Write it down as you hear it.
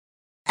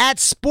At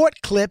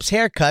Sport Clips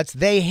Haircuts,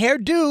 they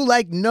hairdo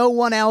like no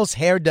one else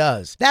hair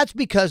does. That's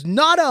because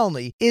not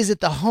only is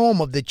it the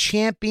home of the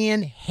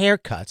champion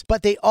haircuts,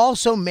 but they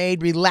also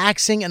made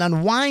relaxing and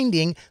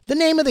unwinding the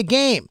name of the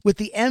game. With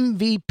the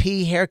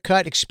MVP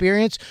haircut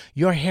experience,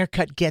 your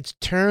haircut gets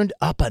turned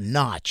up a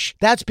notch.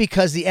 That's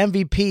because the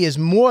MVP is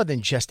more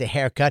than just a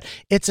haircut.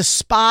 It's a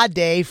spa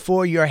day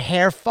for your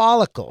hair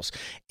follicles.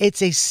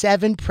 It's a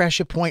 7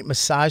 pressure point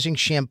massaging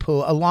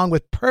shampoo along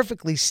with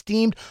perfectly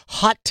steamed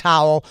hot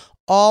towel,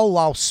 all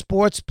while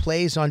sports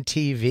plays on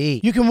TV.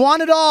 You can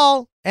want it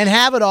all and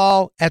have it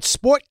all at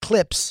Sport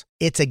Clips.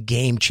 It's a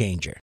game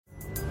changer.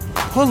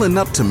 Pulling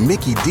up to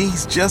Mickey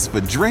D's just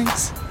for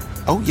drinks?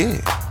 Oh yeah,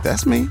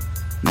 that's me.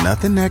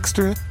 Nothing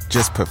extra,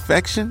 just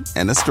perfection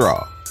and a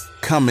straw.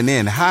 Coming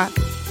in hot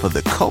for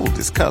the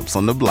coldest cups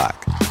on the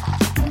block.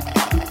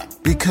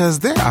 Because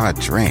there are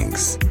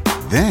drinks.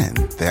 Then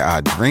there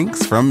are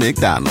drinks from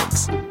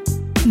McDonald's.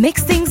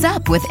 Mix things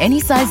up with any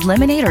size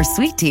lemonade or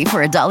sweet tea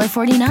for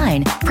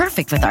 $1.49.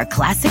 Perfect with our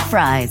classic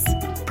fries.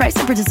 Price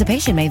and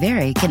participation may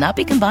vary. Cannot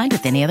be combined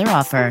with any other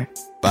offer.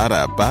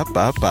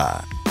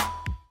 Ba-da-ba-ba-ba.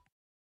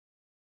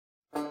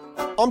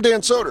 I'm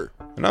Dan Soder.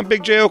 And I'm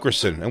Big J.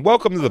 Okerson, and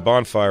welcome to the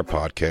Bonfire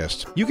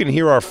Podcast. You can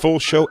hear our full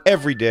show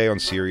every day on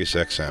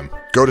SiriusXM.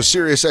 Go to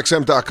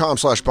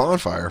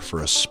SiriusXM.com/bonfire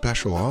for a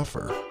special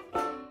offer.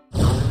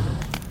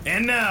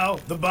 And now,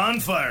 The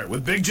Bonfire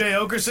with Big J.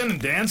 Okerson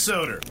and Dan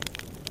Soder.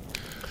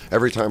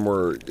 Every time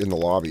we're in the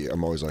lobby,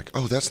 I'm always like,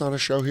 oh, that's not a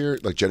show here?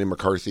 Like Jenny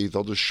McCarthy,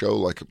 they'll just show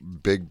like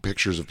big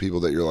pictures of people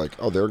that you're like,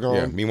 oh, they're gone?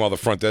 Yeah, meanwhile, the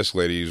front desk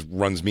lady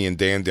runs me and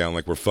Dan down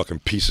like we're fucking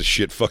piece of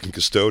shit fucking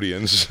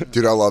custodians.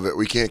 Dude, I love it.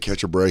 We can't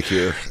catch a break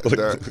here.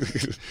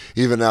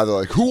 Even now, they're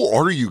like, who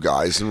are you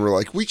guys? And we're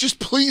like,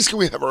 please, can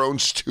we have our own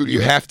studio?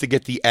 You have to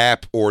get the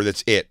app or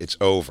that's it. It's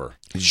over.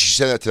 Did she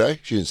say that today?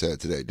 She didn't say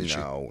that today, did she?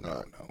 No.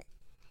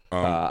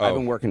 I've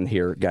been working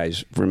here,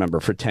 guys, remember,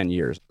 for 10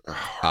 years.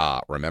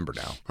 Remember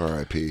now.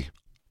 R.I.P.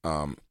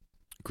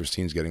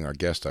 Christine's getting our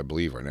guest, I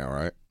believe, right now,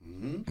 right?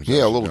 Mm-hmm.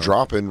 Yeah, a little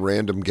drop-in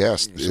random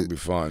guest. This will be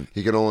fun.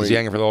 He can only... Is he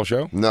hanging for the whole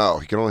show? No,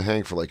 he can only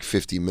hang for like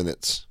 50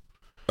 minutes.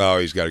 Oh,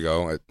 he's got to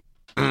go at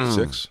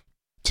 6?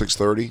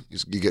 6:30?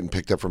 He's getting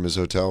picked up from his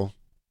hotel?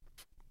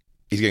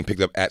 He's getting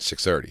picked up at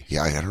 6:30.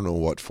 Yeah, I don't know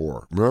what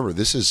for. Remember,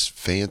 this is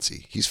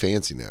fancy. He's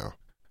fancy now.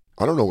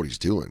 I don't know what he's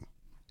doing.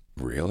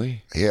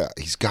 Really? Yeah,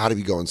 he's got to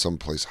be going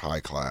someplace high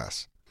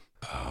class.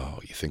 Oh,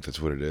 you think that's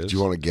what it is? Do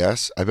you want to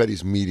guess? I bet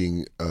he's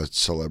meeting a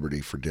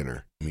celebrity for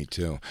dinner. Me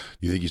too.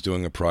 You think he's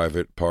doing a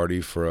private party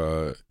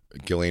for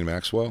Ghislaine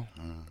Maxwell?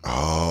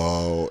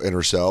 Oh, in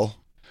her cell?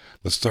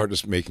 Let's start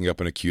just making up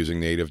and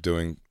accusing Nate of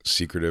doing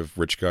secretive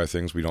rich guy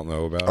things we don't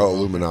know about. Oh,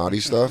 Illuminati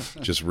stuff?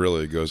 Just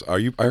really goes,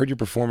 I heard you're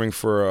performing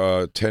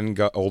for 10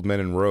 old men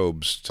in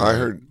robes. I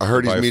heard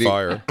he's meeting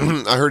fire.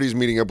 I heard he's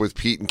meeting up with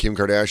Pete and Kim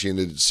Kardashian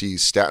to see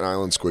Staten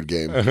Island Squid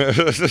Game.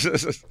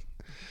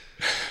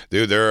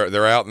 Dude,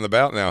 they're out and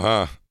about now,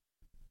 huh?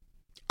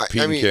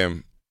 Pete and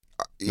Kim.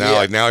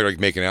 Now, yeah. now they're like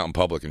making out in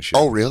public and shit.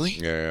 Oh, really?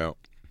 Yeah.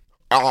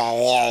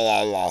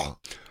 Oh,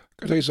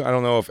 I tell you something, I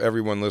don't know if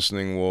everyone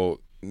listening will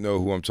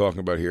know who I'm talking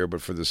about here,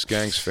 but for the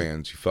Skanks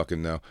fans, you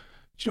fucking know.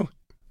 Did you know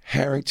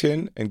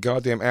Harrington and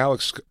goddamn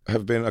Alex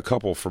have been a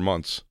couple for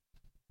months?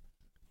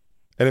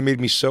 And it made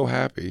me so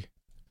happy.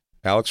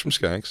 Alex from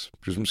Skanks,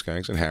 producer from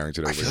Skanks, and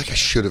Harrington. I feel like I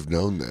should have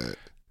known that.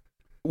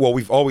 Well,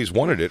 we've always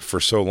wanted it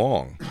for so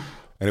long,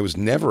 and it was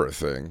never a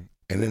thing.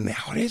 And then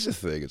now it is a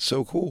thing. It's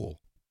so cool.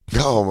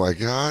 Oh my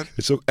God!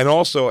 It's so, and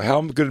also, how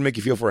good did it make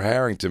you feel for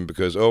Harrington?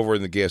 Because over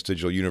in the Gas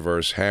Digital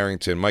universe,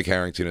 Mike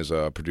Harrington is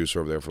a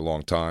producer over there for a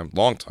long time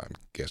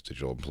Gas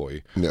Digital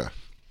employee. Yeah.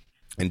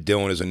 And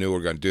Dylan is a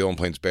newer guy. Dylan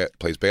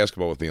plays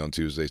basketball with me on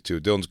Tuesdays too.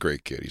 Dylan's a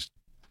great kid. He's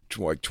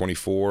like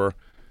 24.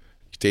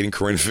 He's dating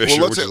Corinne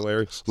Fisher, which is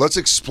hilarious. Let's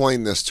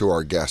explain this to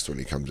our guest when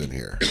he comes in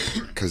here,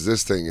 because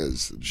this thing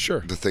is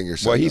the thing you're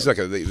saying. Well, he's like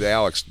the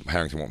Alex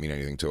Harrington won't mean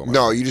anything to him.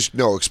 No,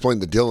 explain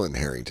the Dylan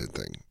Harrington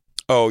thing.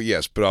 Oh,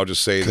 yes, but I'll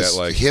just say that,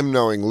 like... him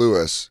knowing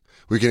Lewis,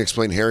 we can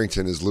explain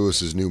Harrington as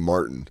Lewis's new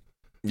Martin.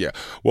 Yeah.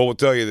 Well, we'll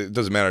tell you that it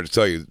doesn't matter to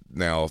tell you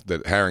now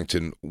that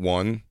Harrington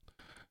won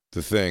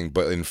the thing,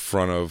 but in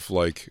front of,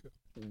 like...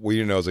 We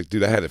didn't know. I was like,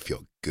 dude, that had to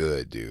feel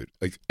good, dude.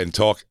 Like, and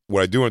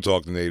what I do want to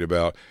talk to Nate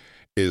about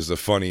is the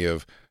funny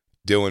of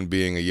Dylan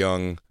being a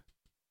young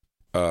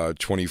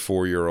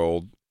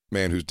 24-year-old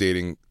man who's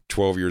dating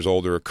 12 years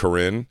older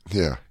Corinne.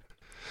 Yeah.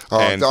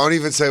 Oh, don't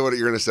even say what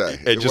you're going to say.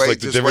 And just like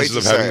the differences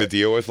of having to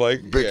deal with,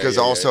 like... Because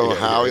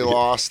he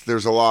lost,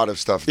 there's a lot of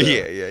stuff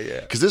there.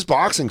 Yeah. Because this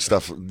boxing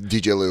stuff,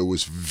 DJ Lou,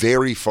 was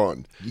very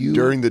fun.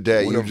 During the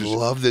day. You just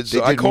loved it.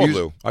 So I called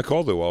Lou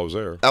while I was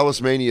there. Ellis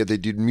Mania, they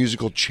did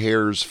musical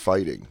chairs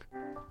fighting.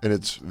 And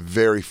it's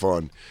very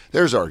fun.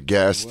 There's our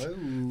guest. Hell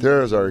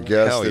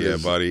yeah,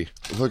 buddy.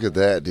 Look at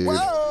that, dude.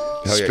 Whoa.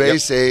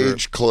 Space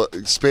age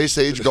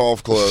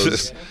golf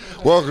clothes.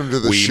 Welcome to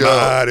the show. We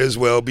might as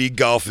well be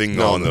golfing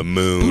on the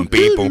moon.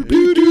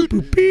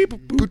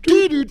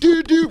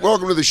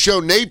 Welcome to the show,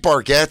 Nate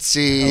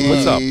Bargatze.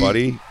 What's up,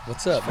 buddy?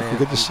 What's up, man?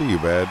 Good to see you,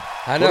 bad.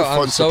 I know.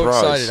 I'm so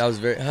surprise. excited. I was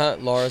very.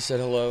 Laura said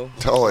hello.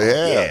 Oh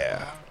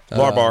yeah.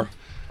 Bar.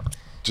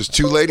 Just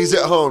two ladies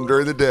at home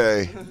during the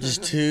day.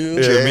 Just two.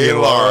 Yeah, Jay me and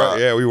Laura. Laura.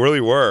 Yeah, we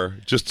really were.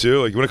 Just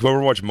two. Like, you want to come over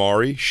and watch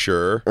Maury?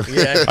 Sure.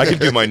 Yeah. I can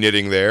do my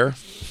knitting there.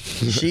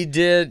 She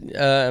did.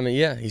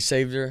 He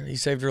saved her. He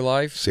saved her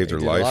life. Saved her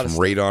He did a lot life of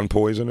from radon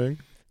poisoning.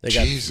 They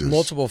got Jesus.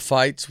 multiple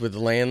fights with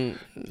land.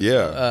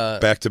 Yeah.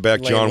 Back-to-back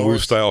John Woo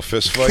landlords. style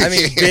fist fights. I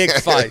mean, big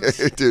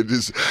fights. Dude,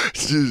 just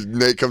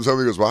Nate comes home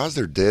and goes, why is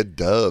there dead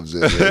doves in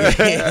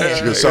there?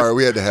 She goes, sorry,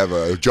 we had to have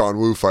a John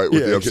Woo fight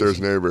with the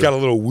upstairs neighbor. Got a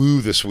little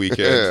woo this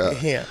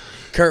weekend. Yeah.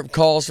 Kurt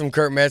calls from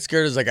Kurt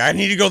Metzger. Is like, I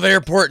need to go to the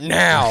airport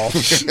now.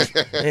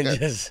 And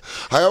just,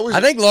 I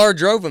think Laura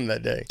drove him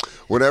that day.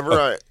 Whenever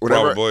I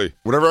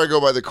go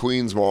by the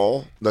Queens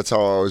Mall, that's how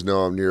I always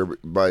know I'm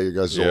nearby you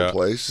guys' old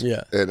place.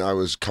 Yeah. And I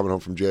was coming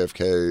home from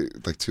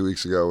JFK like 2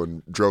 weeks ago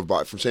and drove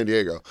by from San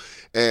Diego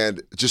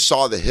and just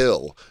saw the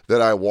hill that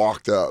I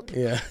walked up.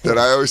 Yeah. That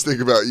I always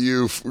think about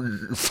you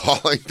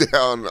falling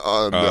down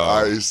on the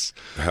ice.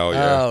 Hell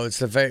yeah. Oh, it's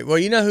the favorite. Well,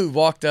 you know who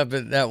walked up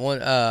at that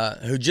one?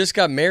 Who just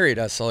got married?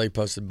 I saw he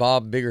posted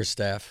Bob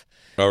Biggerstaff.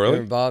 Oh, really?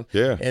 Remember Bob?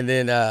 Yeah. And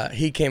then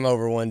he came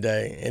over one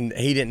day, and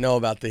he didn't know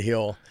about the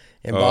hill.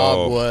 And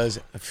Bob was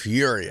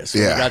furious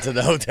when we got to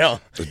the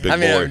hotel. Big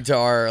boy. To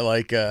our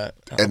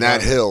And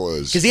that hill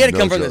is because he had to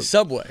come from joke. the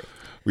subway.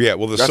 Yeah,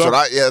 well, That's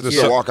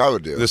the walk I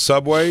would do. The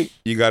subway,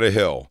 you got a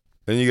hill.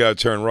 Then you got to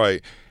turn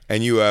right.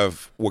 And you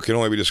have what can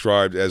only be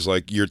described as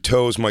like your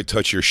toes might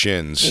touch your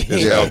shins.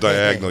 Is how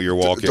diagonal you're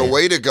walking. The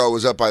way to go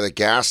was up by the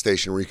gas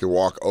station where you could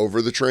walk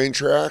over the train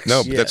tracks.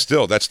 No, but that's the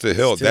hill. That's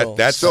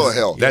still a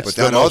hill. That's but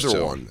the that other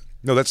hill. one.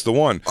 No, that's the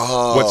one.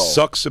 Oh. What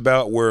sucks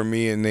about where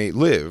me and Nate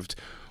lived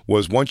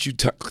was once you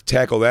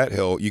tackle that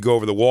hill, you go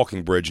over the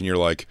walking bridge and you're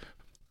like,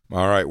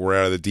 all right, we're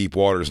out of the deep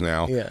waters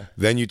now. Yeah.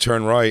 Then you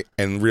turn right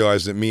and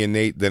realize that me and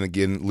Nate then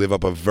again live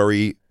up a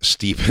very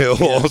steep hill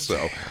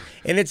also.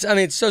 And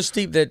it's so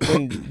steep that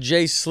when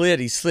Jay slid,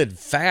 he slid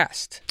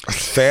fast.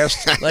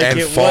 Fast Like and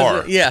it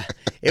far.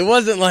 It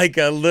wasn't like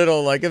a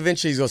little, like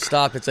eventually he's going to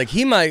stop. It's like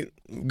he might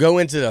go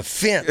into the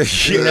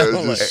fence. You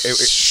know?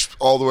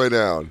 All the way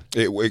down.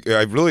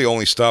 I really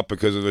only stopped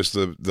because of this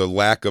the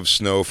lack of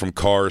snow from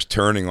cars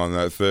turning on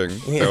that thing.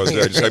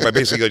 I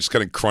basically just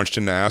kind of crunched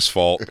into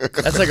asphalt.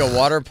 That's like a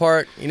water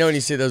park. You know when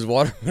you see those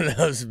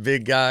those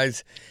big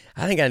guys?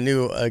 I think I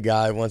knew a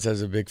guy once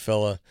as a big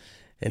fella.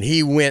 And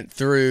he went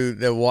through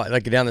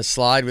down the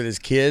slide with his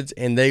kids,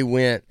 and they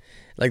went,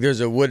 like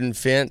there's a wooden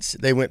fence.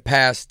 They went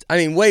past,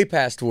 way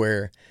past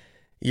where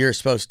you're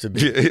supposed to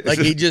be. Like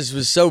he just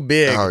was so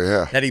big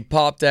that he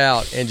popped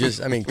out and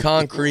just,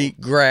 concrete,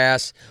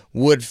 grass,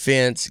 wood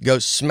fence,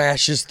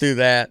 smashes through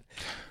that.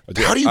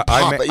 How do you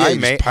pop?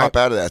 Pop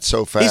out of that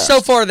so fast. He's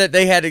so far that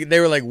they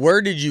were like, where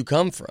did you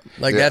come from?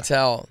 Like that's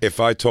how. If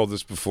I told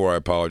this before, I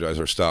apologize,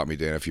 or stop me,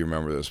 Dan, if you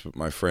remember this. But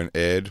my friend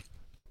Ed,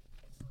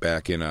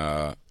 back in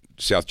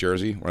South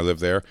Jersey, when I lived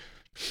there,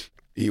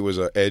 he was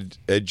Ed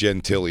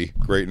Gentili,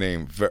 great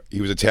name. He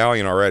was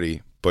Italian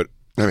already, but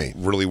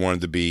really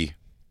wanted to be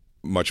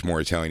much more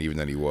Italian even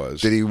than he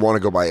was. Did he want to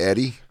go by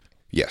Eddie?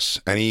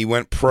 Yes, and he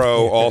went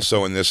pro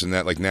also in this and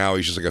that. Like now,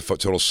 he's just like a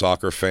total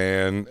soccer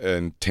fan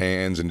and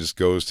tans and just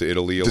goes to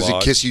Italy a lot. Does he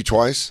kiss you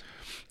twice?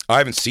 I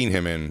haven't seen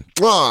him in.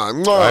 I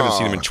haven't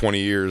seen him in 20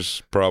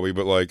 years, probably,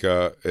 but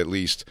at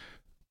least.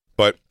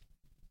 But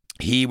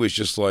he was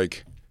just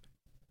like.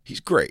 He's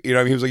great. You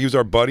know, he was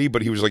our buddy,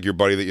 but he was like your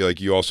buddy that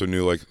you also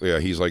knew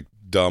he's like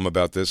dumb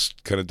about this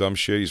kind of dumb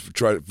shit. He's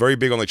very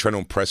big on trying to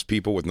impress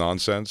people with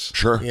nonsense.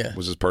 Sure. Yeah.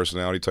 Was his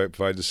personality type, if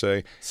I had to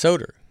say.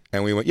 Soder.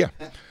 And we went,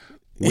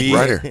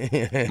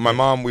 Writer. My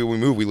mom, we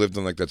moved, we lived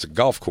on that's a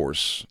golf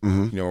course, where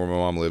my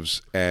mom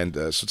lives. And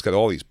so it's got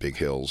all these big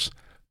hills.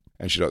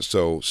 And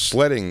so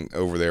sledding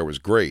over there was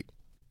great.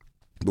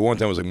 The one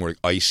time was more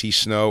icy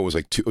snow.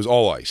 It was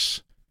all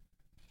ice.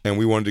 And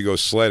we wanted to go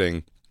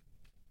sledding.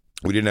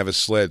 We didn't have a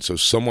sled, so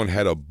someone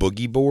had a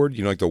boogie board,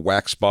 like the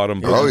wax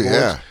bottom boogie boards.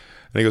 Yeah. And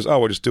he goes,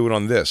 we'll just do it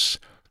on this.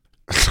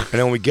 And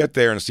then when we get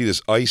there and see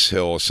this ice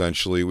hill,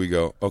 essentially, we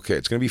go, okay,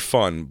 it's going to be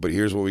fun, but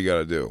here's what we got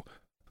to do.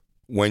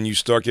 When you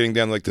start getting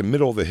down the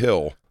middle of the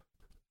hill,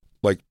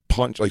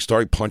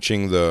 start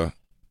punching the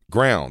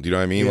ground, you know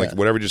what I mean? Yeah.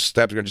 Whatever, just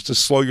step the ground, just to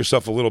slow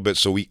yourself a little bit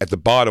so at the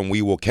bottom,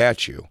 we will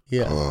catch you.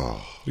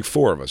 Yeah. Like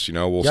four of us,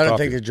 we'll stop Y'all don't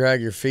think you. to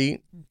drag your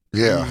feet?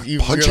 Yeah.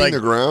 Punching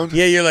the ground?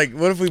 Yeah, you're like,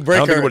 what if we break I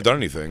don't think our... we would have done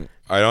anything.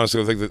 I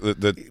honestly don't think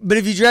that. But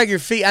if you drag your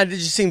feet, it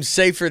just seems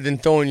safer than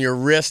throwing your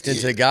wrist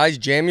into guys.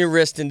 Jam your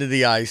wrist into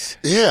the ice.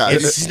 Yeah. And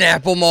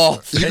snap them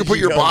off. You can put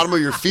your bottom of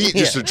your feet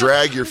just to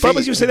drag your feet. But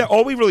as you say that,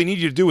 all we really need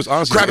you to do is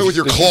honestly grab it with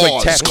your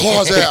claws.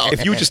 Claws out.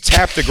 If you just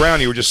tap the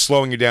ground, you were just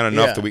slowing you down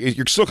enough that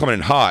you're still coming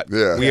in hot.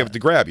 Yeah. We have to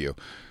grab you.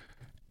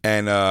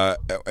 And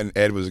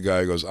Ed was the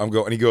guy who goes, I'm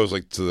going, and he goes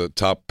to the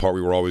top part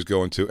we were always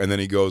going to, and then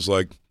he goes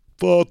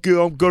fuck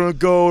it, I'm gonna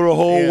go the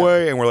whole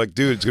way. And we're like,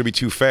 dude, it's gonna be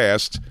too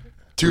fast.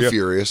 Too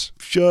furious.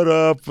 Shut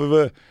up.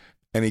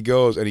 And he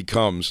goes and he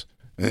comes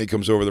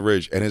over the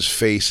ridge and his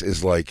face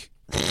is like,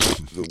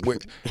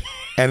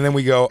 and then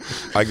we go,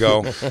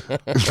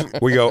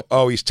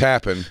 oh, he's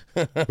tapping.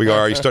 We go,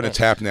 all right, he's starting to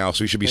tap now,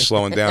 so he should be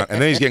slowing down.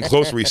 And then he's getting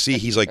closer. We see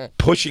he's like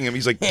pushing him.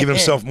 He's like giving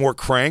himself more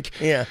crank.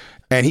 Yeah.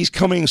 And he's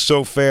coming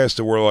so fast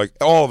that we're like,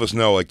 all of us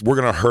know, like, we're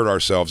going to hurt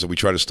ourselves if we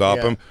try to stop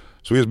him.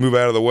 So we just move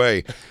out of the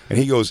way. And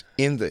he goes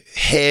in the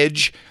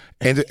hedge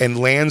and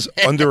lands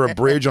under a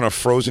bridge on a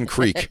frozen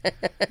creek.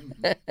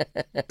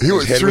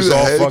 His head was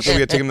all fucked up.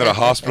 We had to take him to the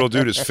hospital,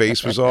 dude. His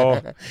face was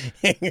all...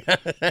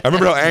 I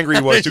remember how angry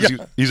he was, too.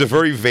 He's a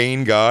very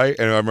vain guy.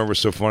 And I remember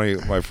so funny,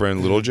 my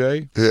friend Little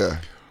Jay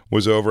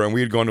was over, and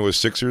we had gone to a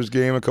Sixers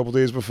game a couple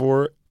days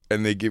before,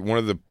 and they get one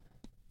of the...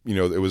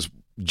 it was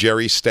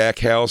Jerry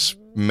Stackhouse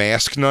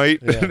mask night.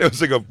 It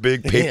was like a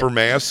big paper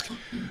mask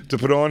to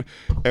put on,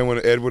 and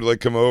when Ed would like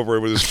come over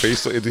with his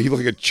face, he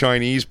looked like a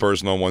Chinese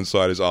person on one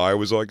side. His eye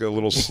was like a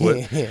little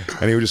slit,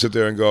 and he would just sit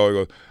there and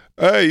go,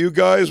 hey, you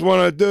guys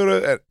want to do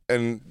it?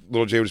 And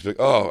Little Jay would just be like,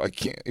 oh, I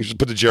can't. He just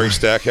put the Jerry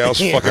Stackhouse,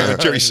 fucking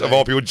Jerry, of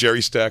all people,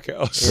 Jerry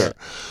Stackhouse.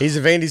 He's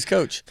a Vandy's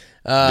coach.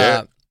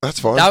 That's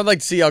fun. I would like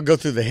to see y'all go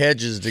through the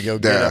hedges to go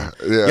get him.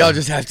 Yeah. Y'all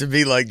just have to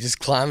be like just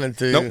climbing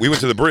through. No, we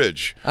went to the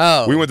bridge.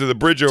 Oh. We went to the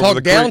bridge over Talk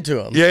the down creek.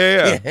 to him.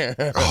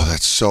 Yeah. Oh,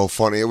 that's so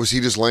funny. Was he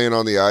just laying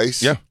on the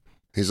ice? Yeah.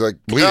 He's like,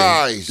 bleeding.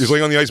 guys. He's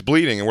laying on the ice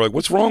bleeding, and we're like,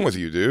 what's wrong with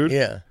you, dude?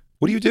 Yeah.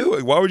 What are you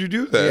doing? Why would you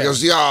do that? He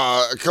goes,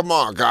 yeah, come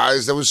on,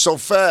 guys. That was so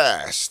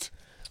fast.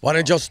 Why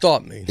didn't y'all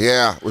stop me?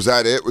 Yeah. Was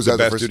that it? Was that the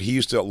the best, first? dude? He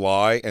used to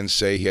lie and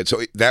say he had...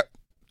 So that...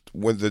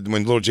 When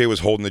Little Jay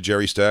was holding the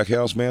Jerry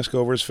Stackhouse mask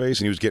over his face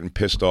and he was getting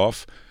pissed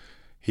off,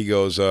 he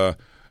goes...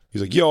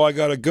 He's like, yo, I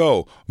gotta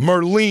go.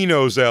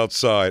 Merlino's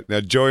outside.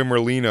 Now, Joey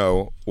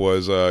Merlino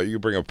was, you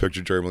can bring up a picture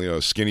of Joey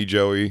Merlino. Skinny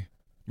Joey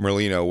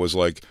Merlino was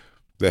like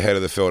the head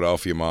of the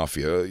Philadelphia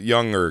Mafia. A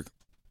younger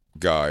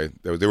guy.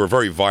 They were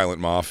very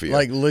violent mafia.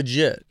 Like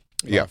legit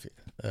mafia.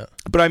 Yeah.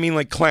 But I mean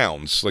like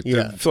clowns. Like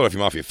the Philadelphia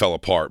Mafia fell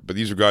apart. But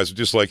these were guys who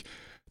just like,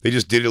 they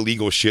just did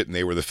illegal shit and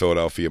they were the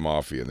Philadelphia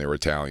Mafia and they were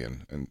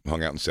Italian and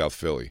hung out in South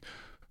Philly.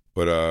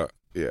 But,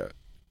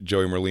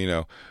 Joey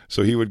Merlino.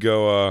 So he would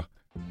go,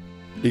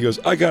 he goes,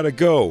 I gotta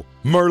go.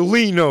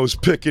 Merlino's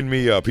picking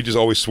me up. He just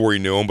always swore he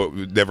knew him, but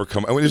would never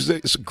come. I mean,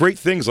 there's great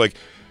things like,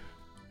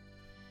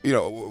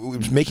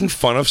 making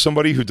fun of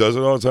somebody who does it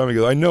all the time. He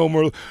goes, I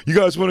know, you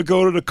guys want to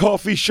go to the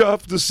coffee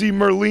shop to see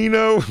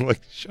Merlino? I'm like,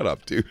 shut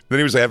up, dude. Then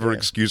he was having an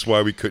excuse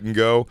why we couldn't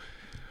go.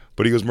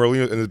 But he goes,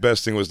 Merlino, and the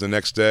best thing was the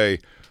next day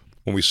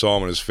when we saw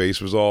him and his face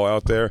was all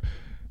out there,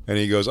 and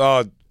he goes,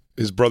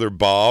 his brother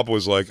Bob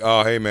was like,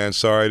 oh, hey, man,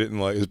 sorry I didn't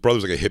his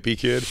brother's like a hippie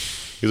kid.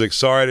 He's like,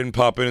 sorry I didn't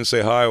pop in and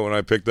say hi when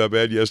I picked up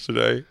Ed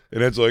yesterday.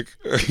 And Ed's like,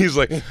 he's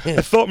like,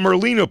 I thought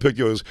Merlino picked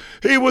you.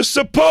 He was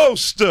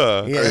supposed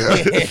to.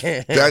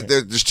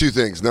 There's two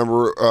things.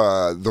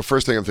 The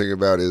first thing I'm thinking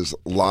about is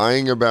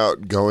lying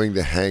about going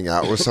to hang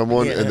out with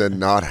someone and then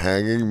not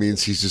hanging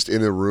means he's just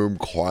in a room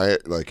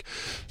quiet, like,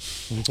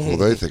 well,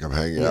 they think I'm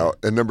hanging out.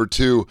 And number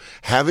two,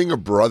 having a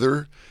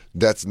brother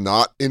that's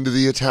not into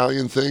the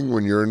Italian thing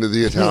when you're into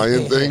the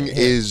Italian thing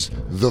is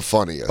the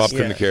funniest. Bob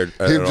couldn't have cared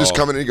Him just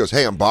coming in, he goes,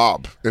 hey, I'm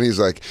Bob. And he's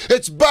like,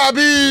 it's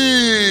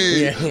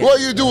Bobby! What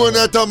are you doing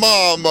at the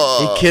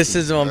mama? He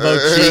kisses him on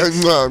both cheeks.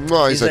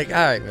 He's like, all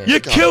right, man. You're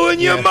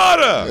killing your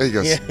mother! He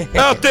goes,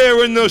 out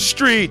there in those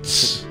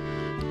streets.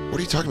 what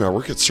are you talking about? I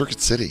work at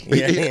Circuit City.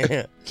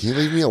 Yeah. Can you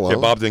leave me alone? Yeah,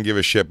 Bob didn't give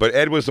a shit. But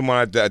Ed was the one,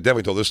 I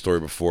definitely told this story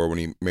before when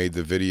he made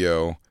the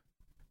video.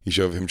 He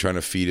showed him trying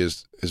to feed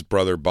his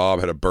brother Bob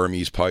had a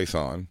Burmese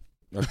python.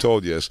 I've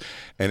told you this.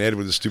 And Ed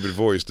with a stupid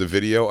voice. The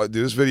video,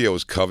 this video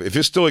was covered. If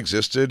it still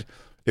existed,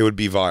 it would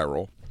be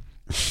viral.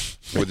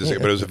 But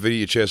it was a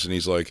VHS, and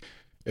he's like,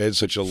 Ed's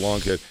such a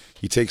long kid.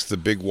 He takes the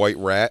big white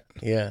rat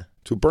to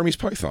a Burmese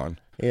python.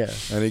 Yeah.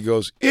 And he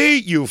goes,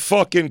 eat, you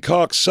fucking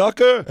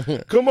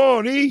cocksucker. Come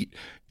on, eat.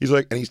 He's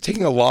like, and he's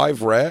taking a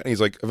live rat, and he's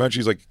like,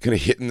 eventually he's like kind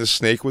of hitting the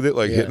snake with it,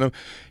 like hitting him.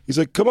 He's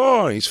like, come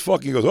on. He's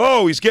fucking, he goes,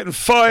 oh, he's getting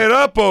fired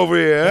up over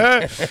here,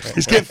 huh?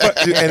 He's getting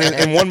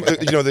and one,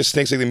 the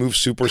snakes, like, they move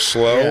super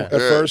slow at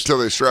first. Until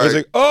they strike. He's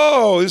like,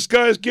 oh, this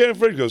guy's getting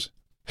afraid. He goes,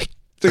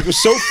 it was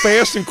so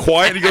fast and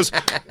quiet. He goes,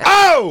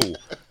 oh,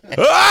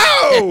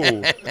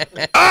 oh,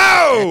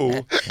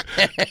 oh,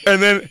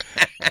 and then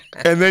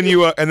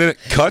it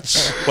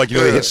cuts, like,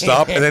 they hit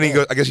stop, and then he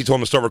goes, I guess he told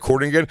him to start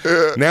recording again.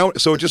 Now,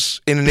 so it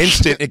just in an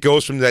instant it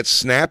goes from that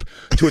snap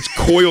to it's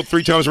coiled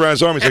 3 times around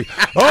his arm. He's like,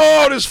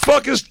 oh, this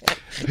fuck is,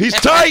 he's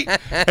tight,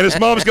 and his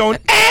mom's going,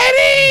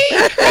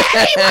 Eddie,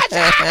 what's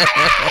up?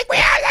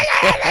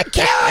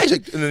 Kill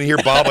it. And then you hear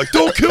Bob like,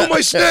 don't kill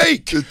my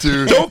snake,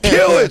 dude. Don't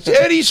kill it. It's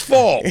Eddie's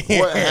fault.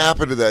 What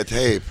happened to that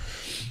tape?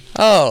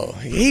 Oh,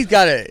 he's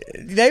got it.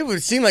 They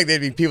would seem like they'd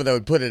be people that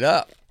would put it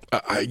up.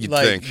 You'd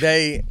like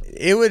think.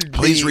 it would.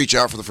 Please reach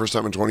out for the first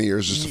time in 20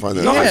 years just to find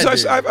that. No,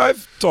 tape.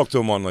 I've talked to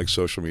him on like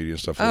social media and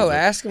stuff.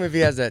 Ask him if he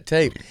has that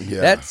tape.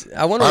 Yeah.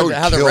 I wonder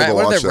how the rat.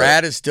 What if the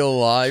rat is still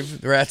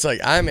alive? The rat's like,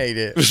 I made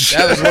it.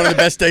 That was one of the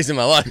best days of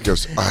my life. He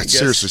goes,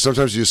 seriously.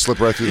 Sometimes you just slip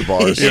right through the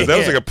bars. Yeah, that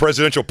was like a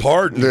presidential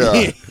pardon.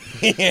 Yeah.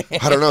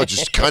 I don't know.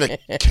 Just kind of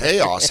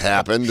chaos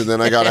happened, and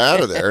then I got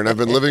out of there, and I've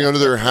been living under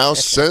their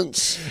house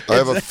since. I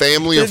have a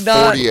family of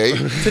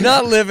 48. To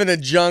not live in a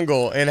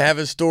jungle and have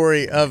a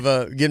story of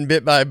getting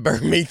bit by a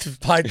Burmese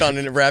python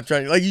and it wrapped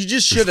around you, like you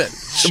just shouldn't.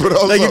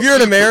 Also, like if you're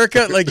in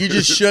America, like you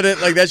just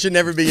shouldn't. Like that should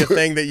never be a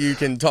thing that you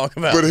can talk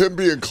about. But him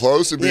being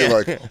close and being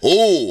like,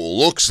 "Oh,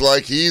 looks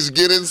like he's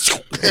getting."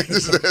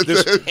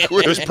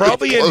 There's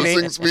probably a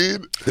name.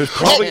 Speed.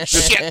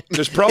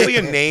 There's probably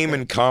a name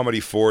in comedy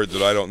for it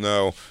that I don't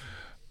know.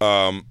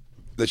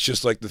 That's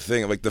just like the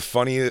thing, like the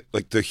funny,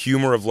 like the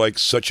humor of like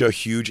such a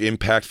huge,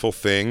 impactful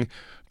thing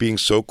being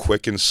so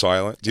quick and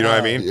silent. Do you know what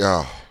I mean?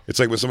 Yeah. It's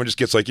like when someone just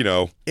gets like,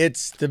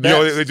 it's the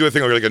best. They do a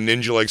thing where like a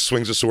ninja like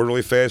swings a sword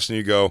really fast, and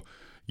you go,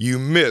 "You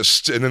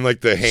missed," and then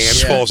like the hand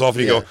falls off,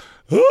 and you go,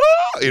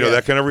 "Ah!"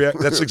 That kind of react.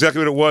 That's exactly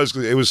what it was.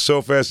 It was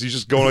so fast. He's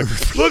just going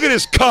like, "Look at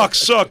this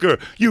cocksucker,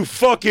 you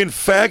fucking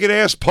faggot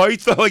ass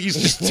python!" Like he's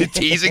just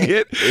teasing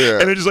it,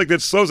 and it just like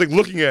that slow. Like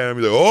looking at him,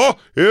 he's like, "Oh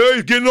yeah,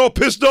 he's getting all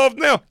pissed off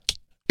now."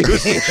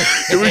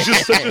 It was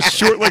just such a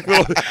short, like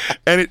little,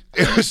 and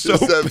it was so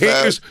big.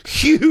 It was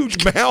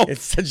huge mouth.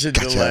 It's such a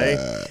delay.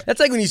 That's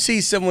like when you see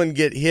someone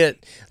get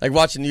hit, like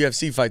watching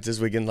UFC fights this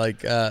weekend.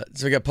 Like, so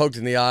he got poked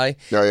in the eye.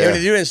 Oh, yeah. And when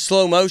they do it in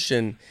slow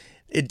motion,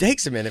 it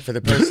takes a minute for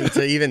the person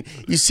to even.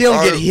 You see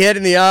them get hit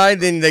in the eye,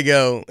 then they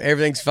go,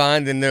 everything's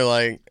fine. Then they're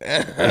like,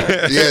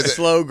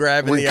 slow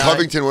grabbing the eye. When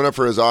Covington went up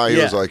for his eye, he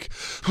was like,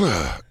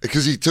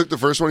 because he took the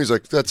first one, he's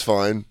like, "That's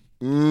fine."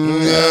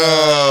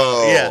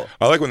 No. Yeah.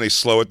 I like when they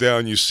slow it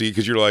down, you see,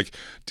 because you're like,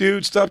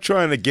 dude, stop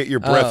trying to get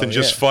your breath and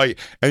just fight.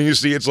 And you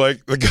see it's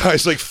like the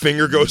guy's like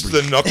finger goes to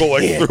the knuckle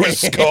like through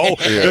his skull.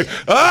 You're like,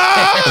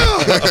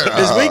 ah!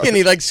 This weekend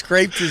he like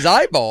scraped his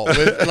eyeball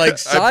with like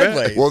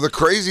sideways. Well, the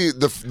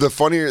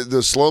funnier,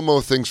 the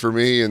slow-mo things for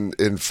me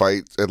in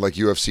fights, at like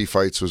UFC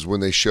fights, was when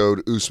they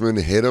showed Usman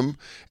hit him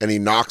and he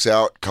knocks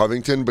out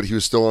Covington, but he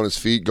was still on his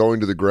feet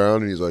going to the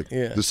ground, and he's like,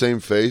 the same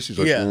face. He's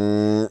like,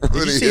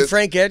 Did you see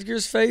Frank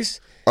Edgar's face?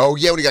 Oh,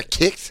 yeah, when he got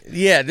kicked?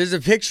 Yeah, there's a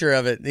picture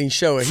of it. They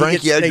show it.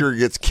 Frankie Edgar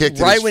gets kicked.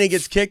 Right when he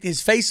gets kicked,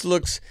 his face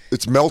looks...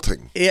 It's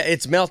melting. Yeah,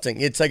 it's melting.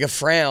 It's like a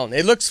frown.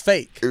 It looks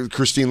fake.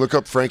 Christine, look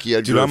up Frankie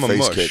Edgar. Dude, I'm face a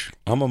mush. Kick.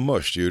 I'm a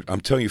mush, dude.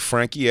 I'm telling you,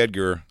 Frankie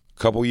Edgar, a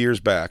couple years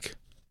back.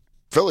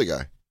 Philly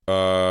guy.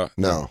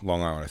 No.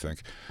 Long Island, I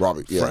think.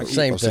 Robbie. Yeah,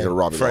 same thing.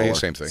 Robbie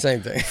same thing.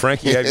 Same thing.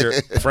 Frankie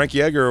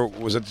Edgar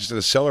was at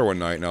the cellar one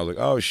night, and I was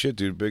like, "Oh shit,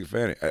 dude, big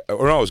fan." I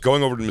was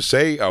going over to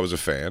say I was a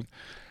fan,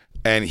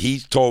 and he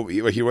told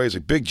me he was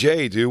like, "Big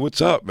J, dude, what's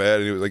up,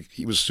 man?" And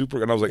he was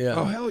super, and I was like,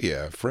 "Oh hell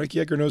yeah,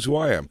 Frankie Edgar knows who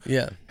I am."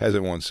 Yeah,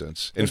 hasn't won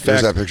since. In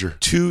fact, that picture.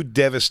 2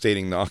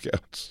 devastating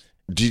knockouts.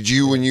 Did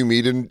you, when you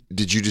meet him,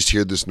 did you just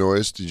hear this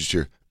noise? Did you just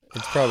hear?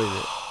 It's probably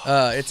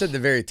it's at the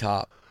very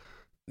top.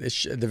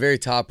 The very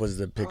top was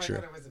the picture. Oh,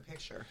 I thought it was a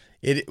picture.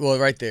 Well,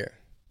 right there.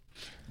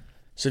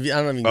 So if you,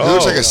 I don't even. It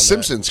looks like a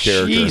Simpsons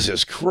character.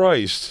 Jesus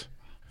Christ!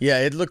 Yeah,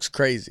 it looks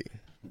crazy.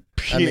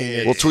 I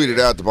mean, we'll tweet it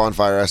out to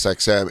Bonfire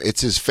SXM.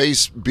 It's his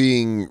face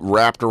being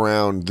wrapped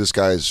around this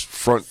guy's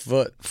front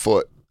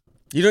foot.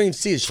 You don't even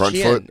see his front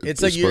chin. foot.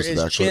 It's like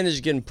his chin is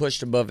getting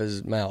pushed above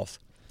his mouth.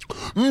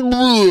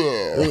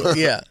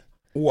 Yeah.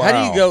 Wow. How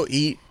do you go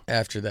eat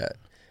after that?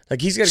 Like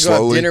he's got to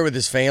go have dinner with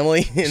his family,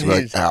 and he's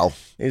like,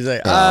 he's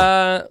like,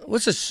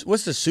 what's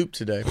the soup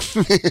today?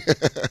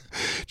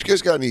 You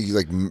guys got any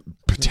like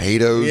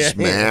potatoes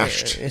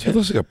mashed? It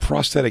looks like a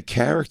prosthetic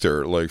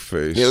character like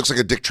face. Yeah, it looks like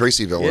a Dick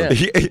Tracy villain.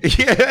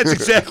 Yeah, that's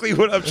exactly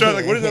what I'm trying.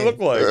 Like, what does that look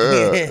like?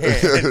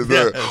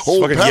 The whole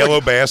fucking yellow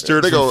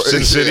bastard from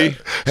Sin City.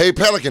 Hey,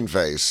 Pelican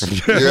face.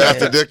 You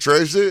after Dick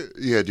Tracy?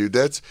 Yeah, dude.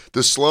 That's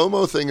the slow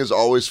mo thing is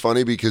always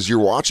funny because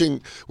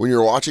when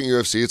you're watching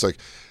UFC, it's like.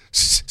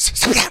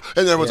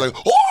 And then everyone's like,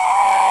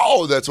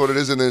 "Oh!" That's what it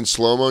is. And then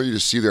slow mo, you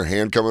just see their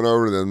hand coming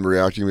over and then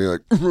reacting to me like,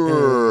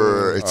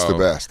 it's the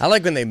best. I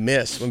like when they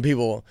miss, when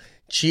people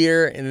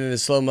cheer and then the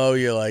slow mo,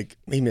 you're like,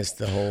 he missed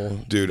the whole.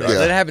 Dude,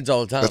 that happens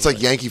all the time. That's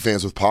like Yankee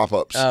fans with pop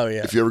ups. Oh,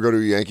 yeah. If you ever go to a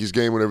Yankees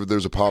game, whenever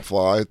there's a pop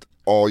fly,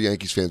 all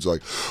Yankees fans are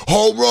like,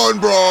 "Home run,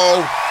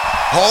 bro!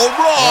 Home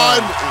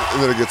run!"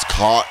 And then it gets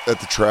caught at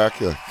the track.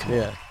 You're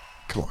like,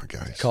 Come on,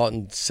 guys. Caught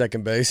in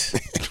second base.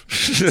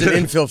 It's an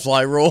infield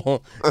fly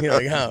rule. You're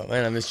like, oh,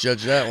 man, I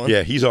misjudged that one.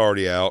 Yeah, he's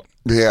already out.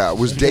 Yeah.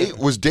 Was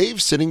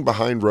Dave sitting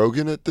behind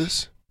Rogan at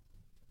this?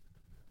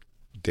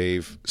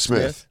 Dave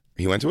Smith.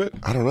 He went to it?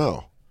 I don't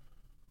know.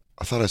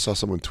 I thought I saw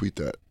someone tweet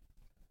that.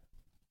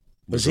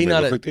 Was he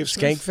not at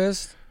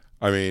Skankfest?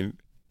 I mean,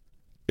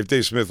 if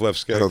Dave Smith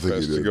left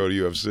Skankfest to go to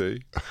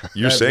UFC,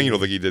 you're saying you don't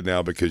think he did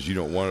now because you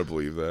don't want to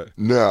believe that.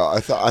 No, I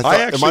thought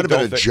it might have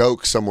been a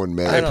joke someone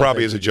made. It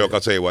probably is a joke.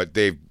 I'll tell you what,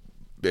 Dave,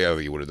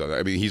 he would have done that.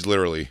 I mean, he's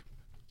literally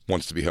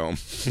wants to be home.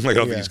 Like, I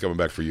don't think he's coming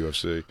back for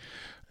UFC.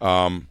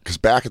 Because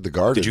back at the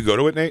Garden. Did you go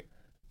to it, Nate?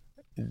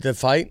 The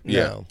fight?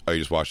 Yeah. No. Oh, you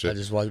just watched it? I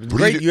just watched it.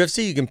 Great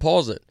UFC, you can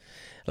pause it.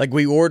 Like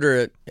we order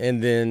it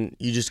and then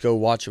you just go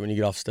watch it when you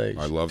get off stage.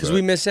 I love that. Because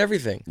we miss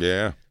everything.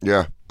 Yeah.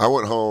 Yeah. I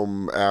went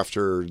home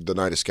after the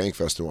night of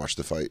Skankfest and watched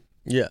the fight.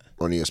 Yeah.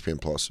 On ESPN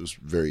Plus. It was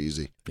very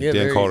easy. Yeah,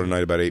 Dan called it a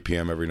night about 8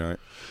 p.m. every night.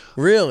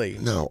 Really?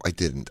 No, I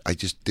didn't. I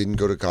just didn't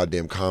go to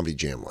goddamn Comedy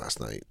Jam last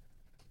night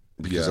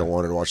because I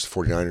wanted to watch the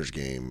 49ers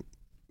game,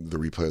 the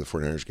replay of the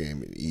 49ers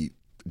game, and eat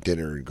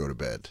dinner and go to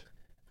bed.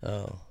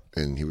 Oh.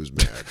 And he was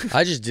mad.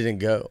 I just didn't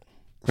go.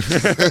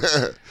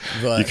 But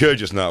you could have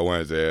just not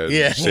went there.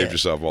 Yeah. Saved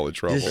yourself all the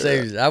trouble. Just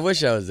saved, I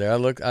wish I was there. I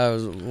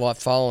was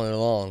following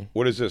along.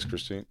 What is this,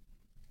 Christine?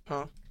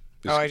 Huh?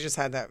 Oh, I just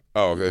had that.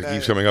 Oh, it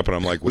keeps coming up, and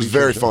I'm like, it was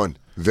very fun.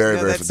 Very,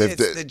 no, very fun. fun.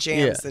 It's the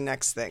jam's the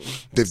next thing.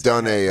 They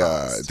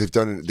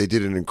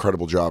did an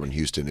incredible job in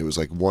Houston. It was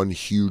like one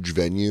huge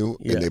venue,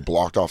 and they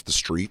blocked off the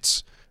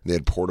streets. And they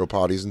had porta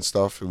potties and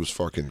stuff. It was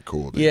fucking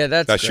cool. Dude. Yeah,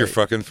 that's great. Your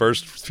fucking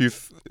first few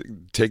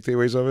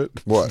takeaways of it.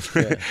 What?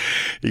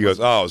 He goes,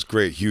 "Oh, it was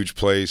great, huge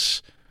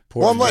place."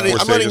 Well, I'm letting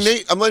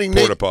Nate,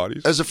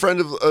 potties. as a friend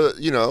of,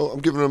 I'm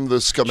giving him the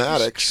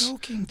schematics.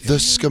 The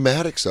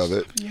schematics of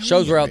it.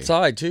 Shows were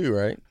outside too,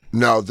 right?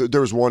 No,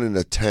 there was one in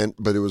a tent,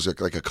 but it was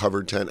like a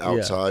covered tent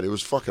outside. It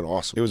was fucking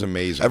awesome. It was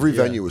amazing. Every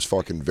venue was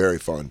fucking very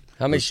fun.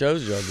 How many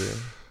shows did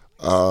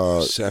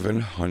y'all do?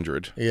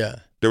 700. Yeah.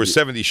 There were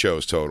 70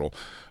 shows total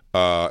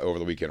over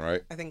the weekend,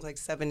 right? I think like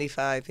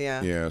 75,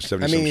 yeah. Yeah,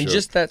 70 I mean, in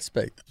just that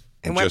space.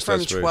 It went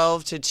from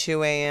 12 to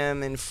 2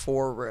 a.m. in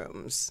 4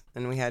 rooms,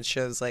 and we had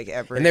shows like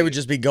every. And they would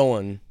just be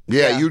going.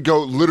 Yeah, you'd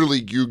go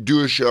you'd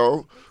do a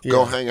show,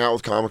 go hang out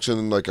with comics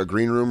in like a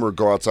green room, or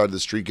go outside the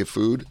street get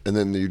food, and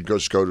then you'd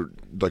just go to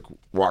like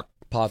walk.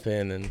 Pop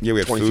in and we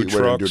had 20 food feet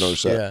away and trucks. do another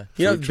set.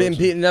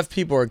 Yeah, enough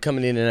people are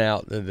coming in and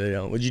out that they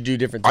don't. Would you do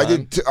different time?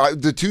 I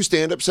did the 2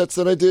 stand-up sets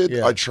that I did.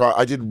 Yeah.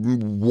 I did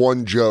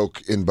one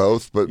joke in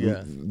both, but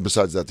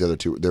besides that, the other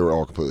 2 they were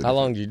all completely. How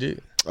long did you do?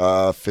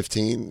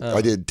 15. I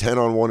did 10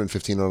 on one and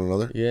 15 on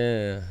another.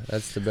 Yeah,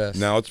 that's the best.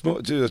 Now it's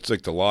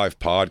like the live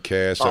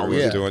podcast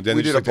everyone's doing. Then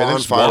we did a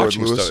bonfire with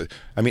Lewis. Stuff.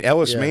 I mean,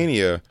 Ellis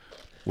Mania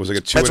was like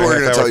a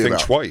 2.5 hour thing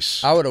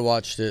twice. I would have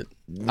watched it.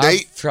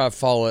 Nate, I'd try to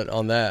follow it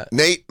on that.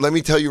 Nate, let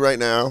me tell you right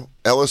now,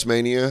 Ellis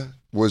Mania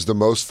was the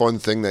most fun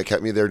thing that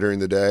kept me there during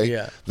the day.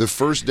 Yeah. The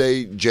first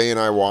day Jay and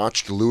I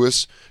watched,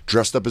 Lewis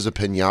dressed up as a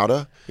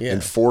piñata,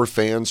 and 4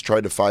 fans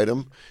tried to fight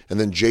him, and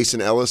then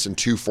Jason Ellis and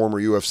 2 former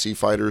UFC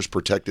fighters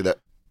protected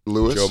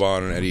Lewis. Joe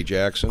Biden and Eddie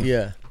Jackson.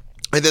 Yeah.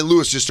 And then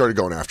Lewis just started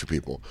going after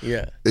people.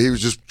 Yeah. He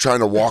was just trying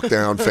to walk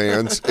down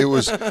fans. It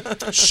was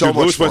so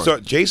much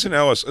fun. Jason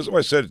Ellis, that's what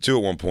I said too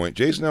at one point.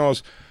 Jason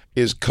Ellis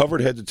is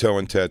covered head to toe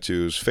in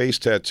tattoos, face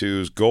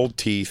tattoos, gold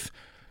teeth,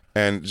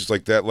 and just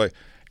like that.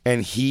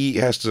 And he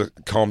has to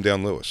calm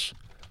down Lewis.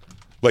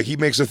 Like, he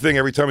makes a thing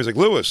every time. He's like,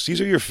 Lewis, these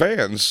are your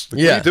fans.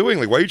 Like, what are you doing?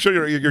 Like, why are you trying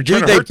to? You're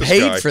trying to hurt this guy.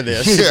 Dude, they paid for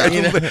this.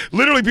 Yeah.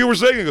 Literally, people were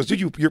saying, he goes,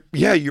 dude,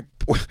 you're.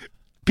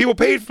 People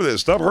paid for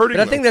this. Stop hurting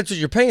them. I think that's what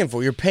you're paying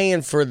for. You're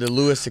paying for the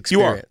Lewis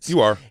experience.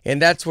 You are.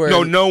 And that's where...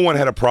 No one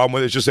had a problem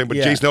with it. It's just saying, but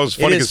Jason Ellis is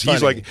funny because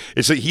he's like,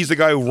 he's the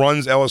guy who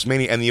runs Ellis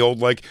Mania and the old,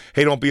 like,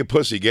 hey, don't be a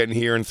pussy. Get in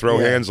here and throw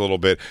hands a little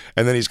bit.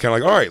 And then he's kind of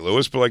like, all right,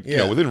 Lewis, but like,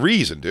 within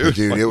reason, dude.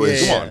 Dude, like, it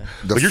was... Come on.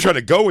 But you're trying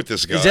to go with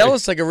this guy. Is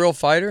Ellis like a real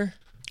fighter?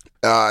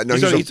 No,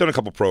 he's done a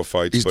couple pro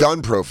fights. He's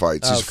done pro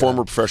fights. He's a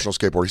former professional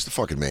skateboarder. He's the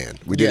fucking man.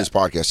 We did his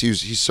podcast.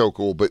 He's so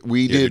cool. But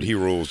we did. Dude, he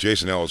rules.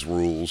 Jason Ellis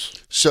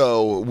rules.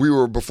 So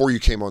before you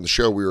came on the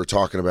show, we were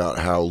talking about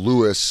how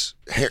Lewis,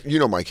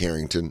 Mike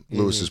Harrington,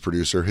 Lewis's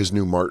producer, his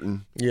new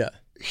Martin. Yeah.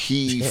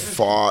 He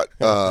fought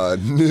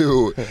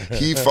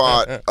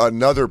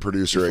another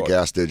producer at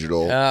Gas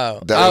Digital.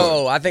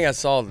 I think I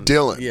saw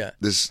Dylan. Yeah.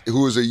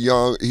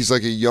 He's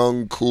like a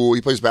young, cool,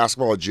 he plays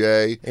basketball at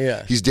Jay.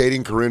 Yeah. He's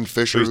dating Corinne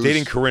Fisher. So he's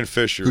dating Corinne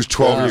Fisher. Who's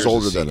 12 years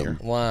older than him.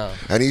 Wow.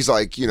 And he's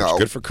like,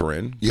 good for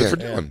Corinne. Good for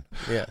Dylan.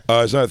 Yeah.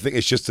 So I think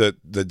it's just that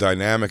the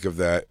dynamic of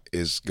that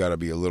is got to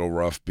be a little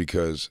rough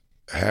because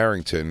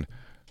Harrington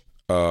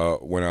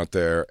went out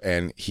there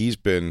and he's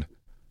been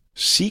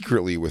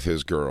secretly with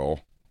his girl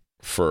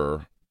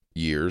for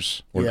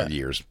years, or not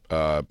years,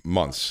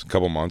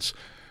 couple months.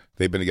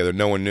 They've been together.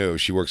 No one knew.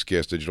 She works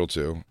Gas Digital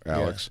too,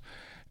 Alex.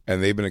 Yeah.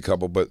 And they've been a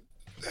couple, but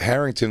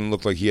Harrington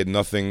looked like he had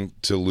nothing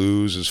to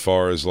lose as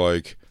far as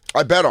like...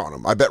 I bet on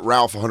him. I bet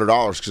Ralph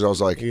 $100 because I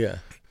was like,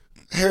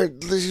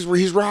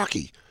 he's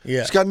Rocky. Yeah.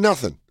 He's got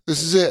nothing.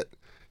 This is it.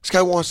 This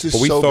guy wants this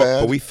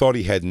bad. But we thought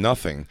he had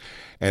nothing.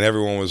 And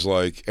everyone was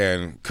like,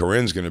 and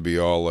Corinne's going to be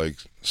all like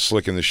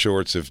slicking the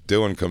shorts if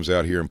Dylan comes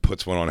out here and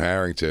puts one on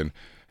Harrington.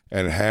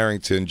 And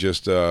Harrington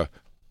just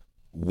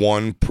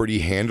won pretty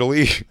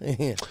handily.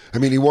 I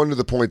mean, he won to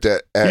the point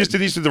that... He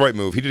did the right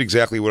move. He did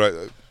exactly what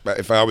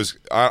I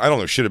don't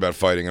know shit about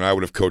fighting, and I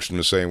would have coached him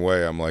the same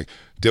way. I'm like,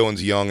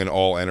 Dylan's young and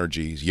all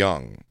energy. He's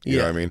young. You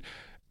know what I mean?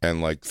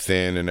 And like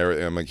thin and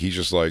everything. I'm like, he's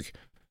just like...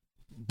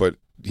 But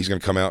he's going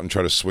to come out and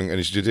try to swing. And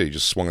he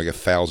just swung like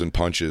 1,000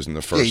 punches in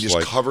the first, he just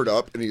covered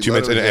up. And 2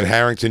 minutes. And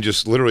Harrington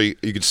just literally...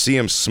 You could see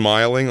him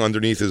smiling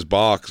underneath his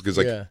box because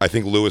I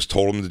think Lewis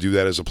told him to do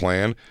that as a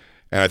plan.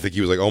 And I think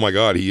he was like, "Oh my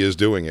God, he is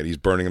doing it. He's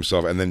burning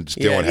himself." And then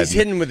Dylan he's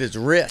hitting with his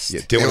wrist. Yeah,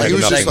 Dylan he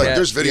was had just nothing like, left.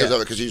 there's videos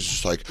of it because he's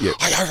just like,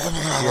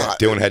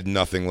 Dylan had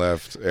nothing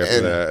left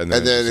after that, and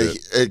then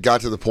it got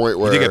to the point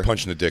where he did get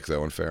punched in the dick,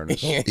 though. In fairness,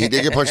 he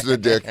did get punched in the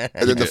dick,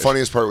 and then the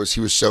funniest part was he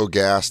was so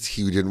gassed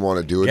he didn't want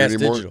to do it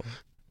anymore. Digital.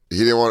 He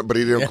didn't want, but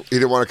he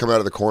didn't want to come out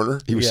of the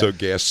corner. He was so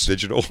gas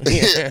digital.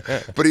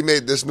 But he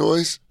made this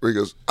noise where he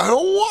goes, "I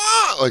don't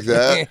want," like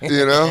that,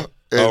 you know.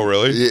 And oh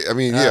really? Yeah, I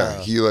mean,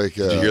 he like.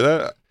 Did you hear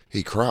that?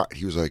 He cried.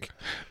 He was like,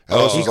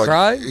 he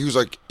cried? He was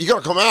like, "You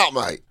gotta come out,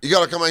 mate. You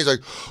gotta come out." He's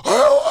like,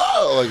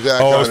 "Oh," like that.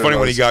 Oh, it was funny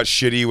when he got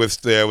shitty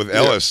with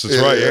Ellis. That's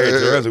right. Yeah,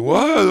 I was like,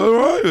 "What?" All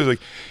right.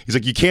 He's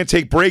like, "You can't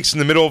take breaks in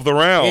the middle of the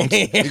round."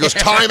 He goes,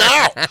 "Time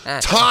out,"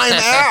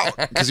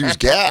 because he was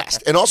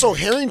gassed, and also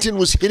Harrington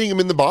was hitting him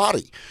in the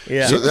body.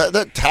 Yeah, so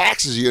that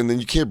taxes you, and then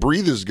you can't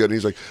breathe as good. And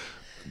he's like,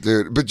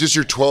 "Dude," but just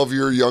your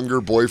 12-year younger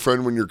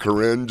boyfriend when you're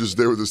Corinne just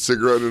there with a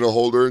cigarette in a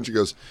holder, and she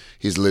goes,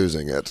 "He's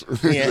losing it."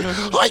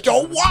 Yeah. I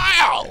go,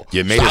 "Wow,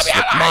 you made us,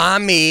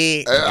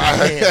 mommy."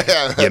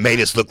 You made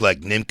us look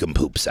like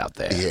nincompoops out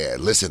there. Yeah,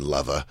 listen,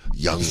 lover,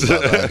 young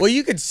lover. Well,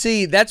 you could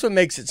see that's what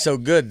makes it so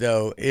good,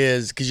 though,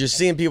 is because you're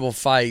seeing people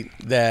fight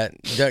that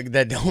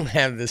don't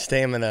have the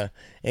stamina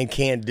and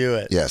can't do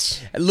it.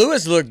 Yes,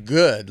 Lewis looked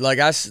good. Like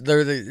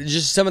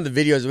just some of the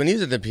videos when he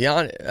was at the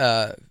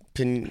piano.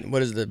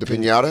 What is the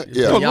pinata?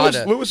 Yeah,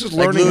 pinata. Lewis is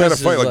learning how to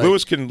fight. Like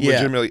Lewis can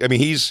legitimately. I mean,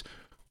 he's.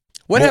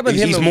 What happened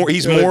to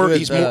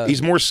him?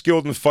 He's more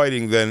skilled in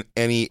fighting than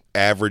any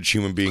average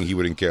human being he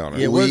would encounter.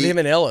 Yeah, what was him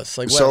and Ellis?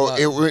 Like,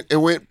 it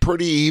went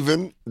pretty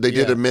even. They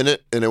did a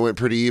minute, and it went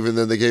pretty even.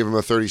 Then they gave him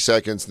a 30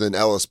 seconds. Then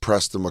Ellis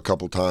pressed him a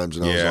couple times,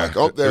 and I was like,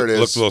 "Oh, there it is."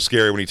 Looked a little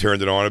scary when he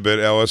turned it on a bit,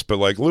 Ellis. But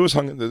like Lewis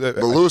hung. But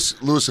Lewis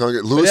hung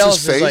it. Lewis's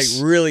Ellis face,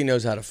 is, like, really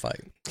knows how to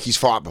fight. He's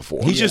fought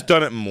before. He's just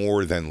done it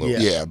more than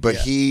Lewis. Yeah, but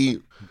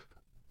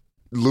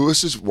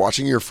Lewis is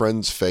watching your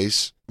friend's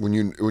face when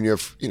you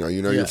have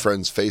your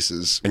friend's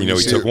faces, and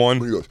he took one.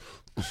 When he goes,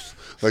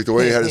 like the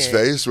way he had his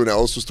face when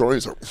Ellis was throwing,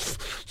 he's like,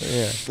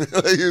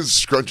 he was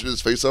scrunching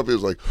his face up. He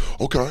was like,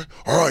 "Okay,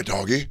 all right,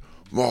 doggy."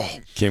 Oh.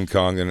 Kim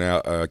Kong and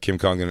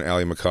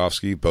Ali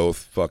Makovsky, both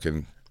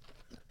fucking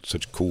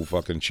such cool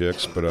fucking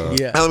chicks. But Ali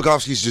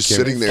Makovsky's just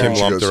sitting there.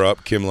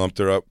 Kim lumped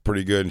her up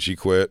pretty good, and she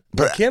quit.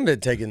 But Kim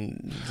had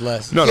taken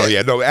less. No.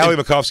 Ali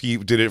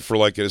Makovsky did it for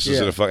like this is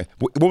a fight.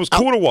 What was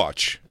cool to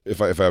watch, what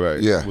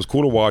was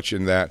cool to watch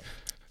in that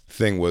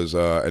thing was,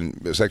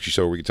 and it's actually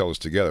so we can tell this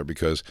together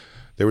because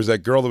there was that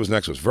girl that was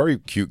next to us, very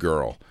cute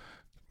girl,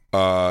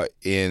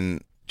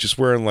 in just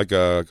wearing like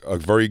a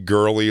very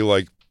girly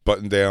like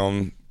button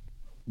down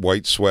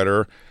white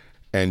sweater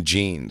and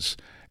jeans.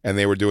 And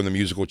they were doing the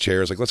musical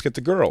chairs. Like, let's get the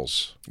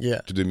girls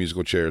to do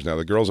musical chairs now.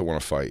 The girls that want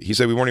to fight. He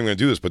said we weren't even going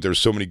to do this, but there's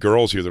so many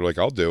girls here. They're like,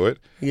 I'll do it.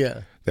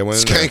 Yeah. They went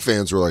Skank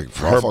fans were like,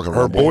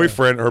 her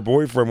boyfriend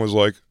was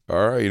like,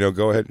 all right,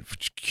 go ahead.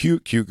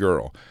 Cute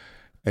girl.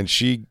 And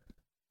she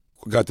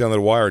got down to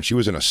the wire, and she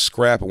was in a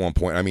scrap at one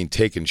point. I mean,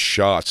 taking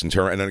shots and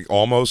then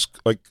almost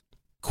like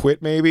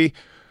quit maybe.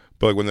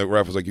 But like when the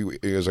ref was like, he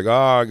was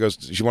like, he goes,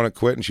 she want to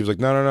quit? And she was like,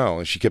 no.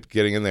 And she kept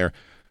getting in there.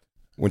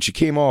 When she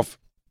came off,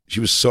 she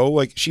was so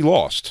like she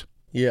lost.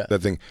 Yeah,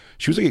 that thing.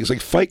 She was like, it's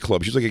like Fight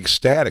Club. She was like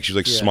ecstatic. She was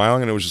like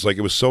smiling, and it was just like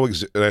it was so.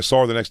 And I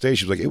saw her the next day.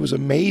 She was like, it was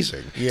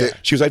amazing. Yeah,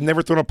 she was. I'd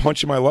never thrown a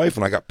punch in my life,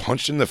 and I got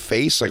punched in the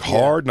face like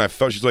hard, and I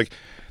felt. She's like,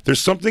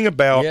 there's something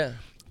about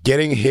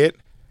getting hit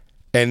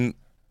and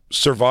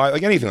survive,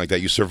 like anything like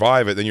that. You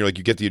survive it, then you're like,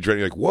 you get the adrenaline.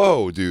 You're like,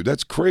 whoa, dude,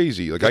 that's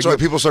crazy. Like that's why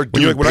people start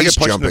doing base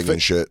jumping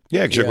and shit.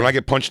 Yeah, because when I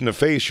get punched in the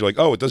face, you're like,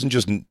 oh, it doesn't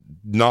just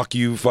knock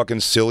you fucking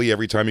silly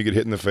every time you get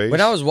hit in the face. When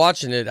I was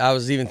watching it, I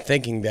was even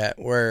thinking that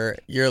where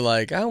you're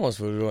like, I almost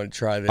would want to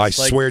try this. I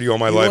swear to you, all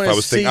my life, I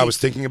was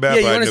thinking about.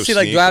 Yeah, you want to see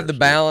like, do I have the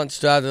balance?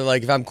 Do I have the,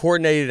 like, if I'm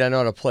coordinated, I know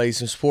how to play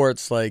some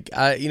sports. Like,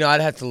 I'd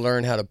have to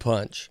learn how to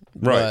punch.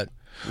 Right. But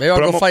maybe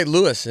I'll go fight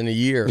Lewis in a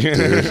year. Dude,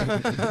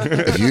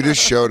 if you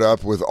just showed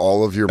up with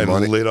all of your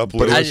money, lit up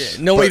Lewis.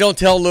 We don't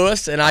tell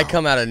Lewis, and I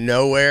come out of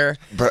nowhere.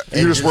 But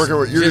you're just working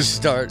with you're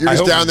just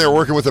down there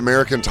working with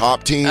American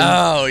Top Team.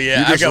 Oh yeah,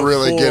 you just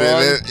really get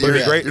in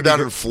it. You're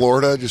down in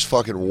Florida, just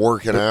fucking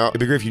working out. It'd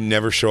be great if you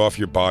never show off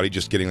your body,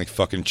 just getting like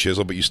fucking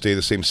chiseled, but you stay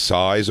the same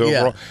size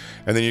overall.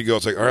 And then you go,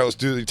 it's like, all right, let's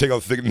do it. You take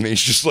out the thing, and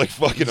he's just like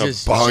fucking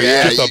just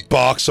a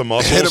box of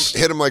muscles.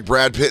 Hit him like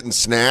Brad Pitt in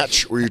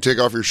Snatch, where you take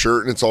off your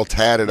shirt and it's all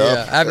tatted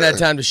up. I haven't had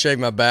time to shave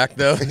my back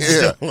though.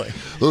 Yeah,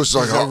 Lewis is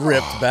like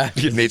ripped back.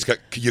 Nate's got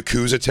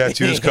Yakuza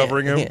tattoos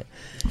covering him.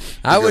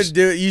 I would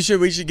do it.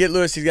 We should get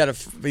Lewis.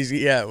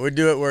 We'd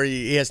do it where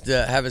he has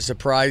to have a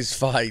surprise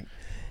fight.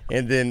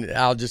 And then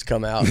I'll just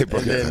come out, and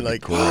then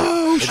like,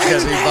 it's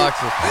gonna be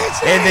boxing,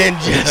 and then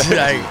just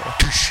like,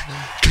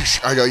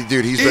 I go,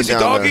 dude, he's Easy, been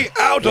down doggy. there.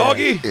 Ow,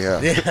 doggy.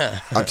 Yeah.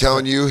 I'm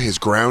telling you, his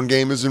ground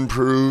game has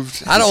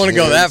improved. I don't want to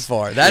go that hands-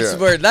 far.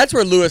 That's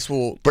where Lewis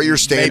will. But your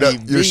stand-up,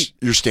 maybe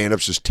your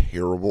stand-up's just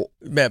terrible.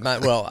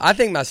 well, I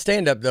think my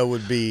stand-up though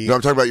would be. No,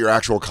 I'm talking about your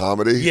actual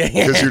comedy. Yeah.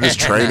 Because you're just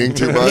training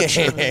too much.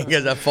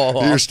 Because I fall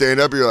off. Your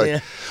stand-up, you're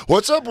like,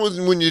 what's up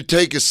when you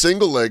take a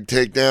single leg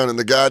takedown and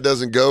the guy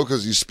doesn't go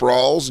because he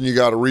sprawls and you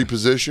got to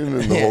reposition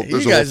and the whole.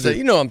 You guys,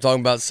 you know what I'm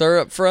talking about, sir,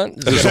 up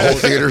front. There's a whole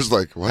theater's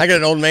like, what? I got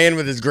an old man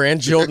with his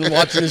grandchildren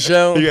watching the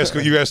show. You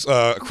ask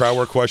crowd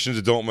work questions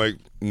that don't make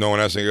no one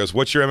asking. He goes,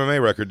 "What's your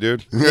MMA record,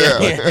 dude?"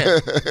 Yeah.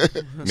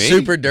 Me?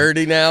 Super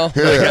dirty now. I'm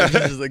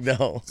just like,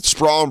 no.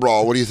 Sprawl and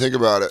brawl. What do you think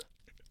about it?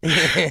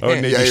 Oh,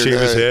 Nathan shave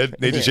his head.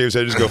 Nathan shave his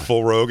head. Just go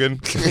full Rogan.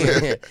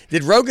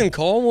 Did Rogan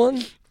call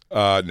one?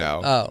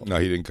 No. Oh. No,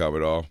 he didn't come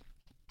at all.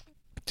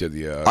 To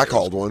the I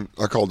called one.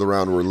 I called the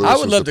round where Lewis. I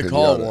would was love the to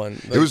call pinata.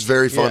 one. It was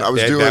very fun. Yeah. I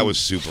was doing. That was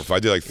super fun. I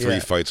did like 3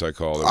 fights. I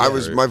called.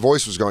 My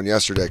voice was gone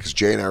yesterday because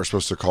Jay and I were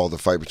supposed to call the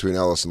fight between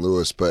Ellis and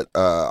Lewis, but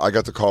I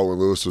got the call when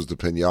Lewis was the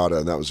pinata,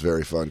 and that was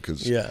very fun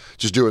because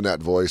just doing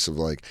that voice of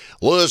like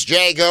Lewis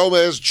J.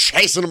 Gomez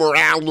chasing him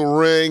around the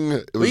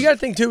ring. Well, you got to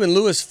think too. When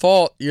Lewis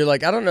fought, you're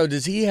like, I don't know.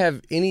 Does he have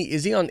any?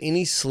 Is he on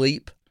any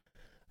sleep?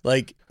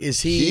 Like,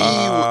 is he?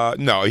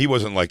 No, he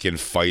wasn't like in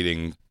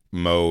fighting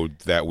mode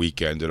that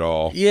weekend at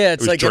all. Yeah,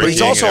 it's like. But he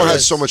also has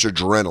has so much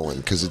adrenaline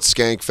because it's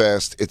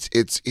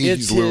Skankfest.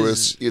 He's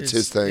Lewis. It's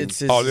his thing.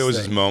 It was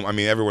his moment. I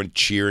mean, everyone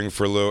cheering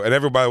for Lou,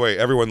 and by the way,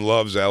 everyone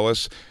loves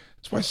Ellis.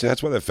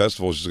 That's why that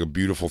festival is just like a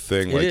beautiful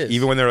thing. Like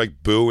even when they're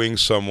like booing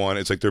someone,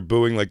 it's like they're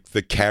booing like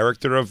the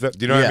character of that.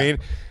 Do you know what I mean?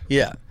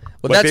 Yeah.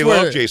 Well, like that's they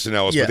where, love Jason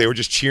Ellis, but they were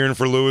just cheering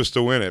for Lewis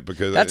to win it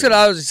because that's what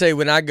I was to say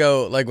when I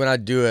go, like when I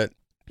do it.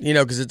 You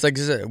know, because it's like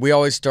we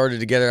always started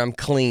together. I'm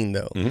clean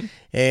though,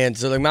 and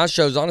so like my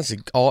shows, honestly,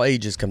 all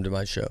ages come to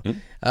my show.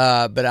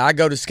 But I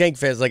go to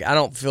Skankfest, like I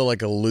don't feel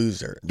like a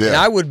loser. Yeah. And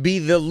I would be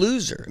the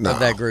loser of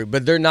that group,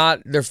 but they're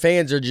not. Their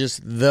fans are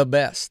just the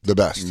best. The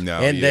best.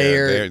 No, and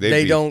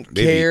they don't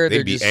care.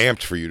 They'd be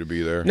amped for you to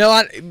be there.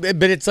 No,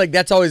 but it's like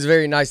that's always a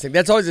very nice thing.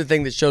 That's always the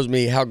thing that shows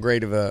me how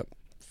great of a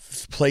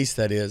place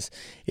that is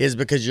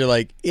because you're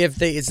like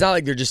it's not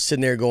like they're just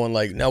sitting there going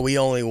like, no, we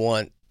only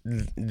want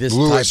this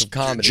Lewis, type of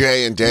comedy.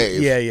 Jay and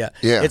Dave. Yeah.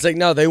 It's like,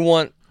 no, they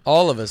want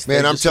all of us.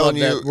 Man, They I'm just telling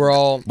love you. that we're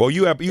all. Well,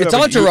 It's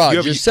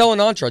Entourage. You're selling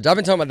Entourage. I've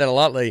been talking about that a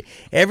lot lately.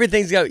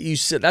 Everything's got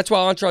that's why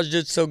Entourage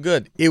did so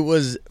good. It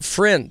was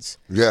friends.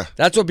 Yeah.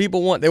 That's what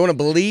people want. They want to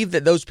believe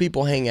that those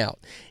people hang out.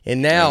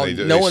 And now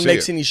no one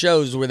makes any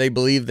shows where they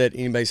believe that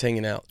anybody's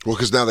hanging out. Well,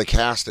 because now they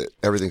cast it.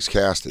 Everything's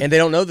casted. And they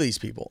don't know these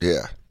people.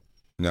 Yeah.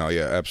 No,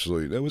 yeah,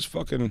 absolutely. That was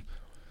fucking.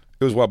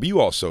 It was wild. But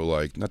you also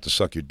like not to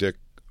suck your dick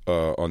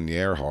on the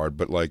air hard,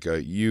 but like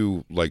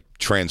you like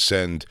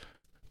transcend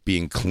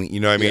being clean. You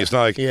know what I mean? It's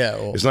not like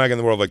it's not like in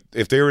the world like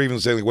if they were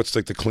even saying like what's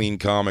like the clean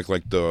comic,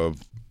 like the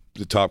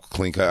top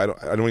clean comic.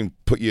 I don't even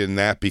put you in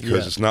that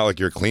because it's not like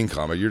you're a clean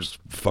comic. You're just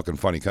fucking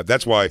funny.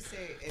 That's why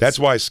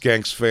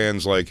Skanks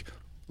fans like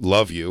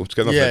love you. It's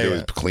got nothing to do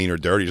with clean or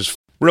dirty. Just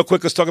real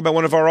quick, let's talk about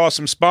one of our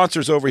awesome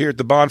sponsors over here at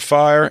the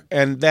Bonfire,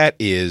 and that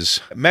is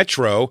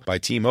Metro by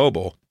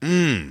T-Mobile.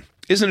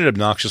 Isn't it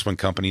obnoxious when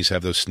companies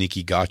have those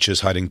sneaky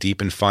gotchas hiding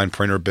deep in fine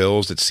printer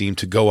bills that seem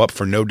to go up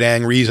for no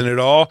dang reason at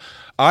all?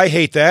 I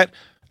hate that.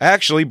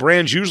 Actually,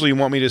 brands usually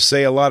want me to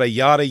say a lot of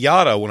yada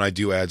yada when I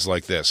do ads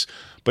like this.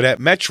 But at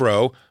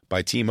Metro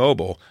by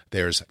T-Mobile,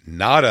 there's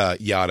nada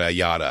yada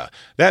yada.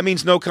 That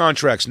means no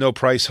contracts, no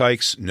price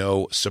hikes,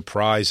 no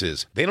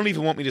surprises. They don't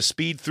even want me to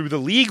speed through the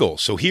legal,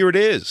 so here it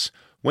is.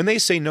 When they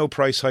say no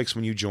price hikes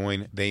when you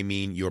join, they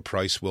mean your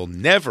price will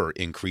never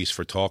increase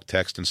for talk,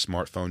 text, and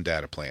smartphone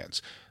data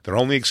plans. Their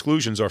only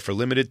exclusions are for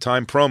limited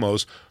time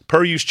promos,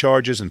 per-use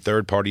charges, and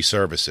third-party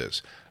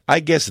services. I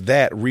guess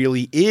that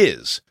really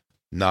is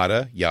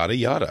nada yada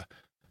yada.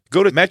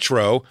 Go to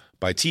Metro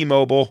by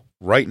T-Mobile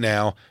right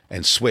now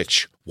and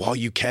switch while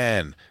you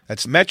can.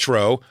 That's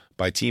Metro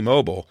by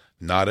T-Mobile,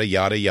 nada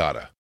yada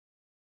yada.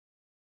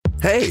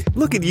 Hey,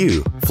 look at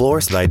you.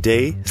 Florist by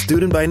day,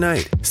 student by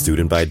night.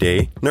 Student by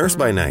day, nurse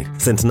by night.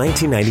 Since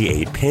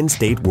 1998, Penn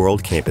State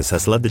World Campus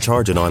has led the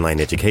charge in online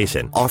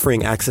education,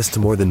 offering access to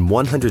more than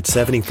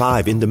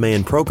 175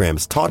 in-demand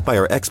programs taught by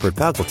our expert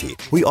faculty.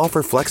 We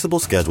offer flexible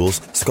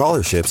schedules,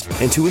 scholarships,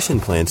 and tuition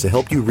plans to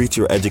help you reach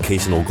your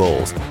educational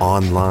goals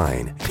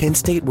online. Penn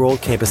State World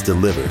Campus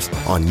delivers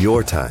on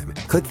your time.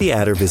 Click the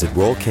ad or visit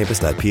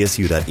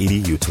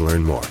worldcampus.psu.edu to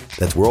learn more.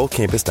 That's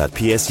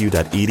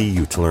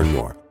worldcampus.psu.edu to learn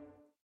more.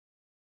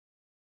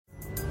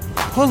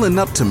 Pulling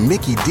up to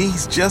Mickey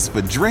D's just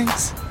for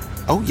drinks?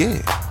 Oh yeah,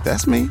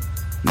 that's me.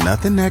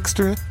 Nothing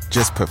extra,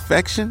 just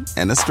perfection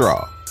and a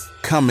straw.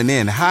 Coming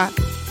in hot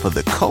for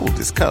the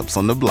coldest cups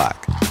on the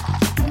block.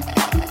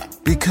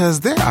 Because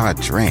there are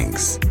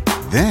drinks.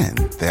 Then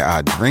there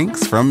are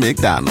drinks from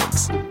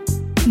McDonald's.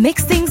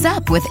 Mix things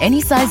up with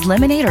any size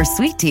lemonade or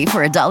sweet tea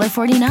for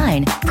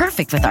 $1.49.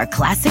 Perfect with our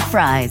classic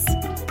fries.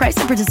 Price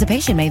and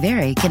participation may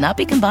vary. Cannot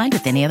be combined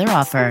with any other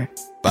offer.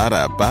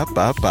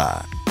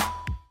 Ba-da-ba-ba-ba.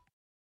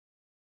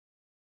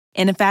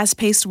 In a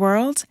fast-paced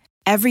world,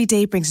 Every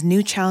day brings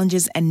new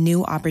challenges and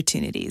new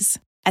opportunities.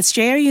 At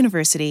Strayer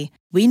University,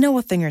 we know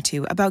a thing or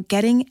two about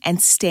getting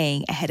and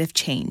staying ahead of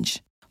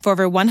change. For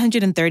over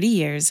 130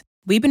 years,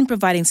 we've been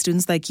providing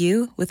students like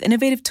you with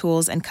innovative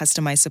tools and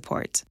customized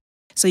support,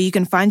 so you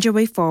can find your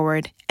way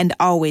forward and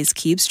always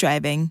keep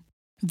striving.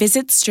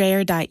 Visit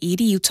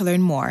strayer.edu to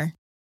learn more.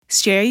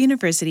 Strayer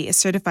University is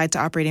certified to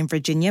operate in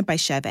Virginia by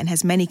Chev and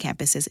has many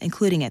campuses,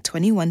 including at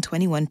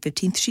 2121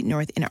 15th Street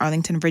North in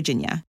Arlington,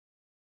 Virginia.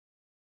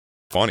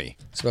 Funny.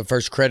 So my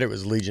first credit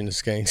was Legion of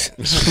Skanks.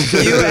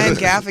 You and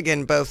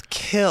Gaffigan both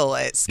kill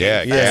at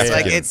Skankfest. Yeah.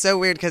 Like, it's so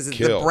weird because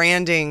the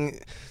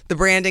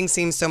branding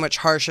seems so much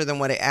harsher than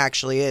what it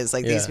actually is.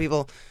 Like, these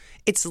people,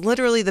 it's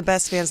literally the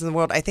best fans in the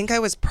world. I think I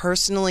was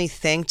personally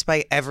thanked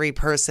by every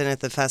person at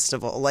the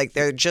festival. Like,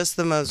 they're just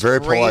the most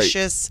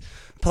gracious,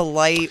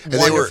 polite,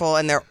 wonderful,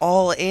 and they're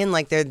all in.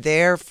 Like, they're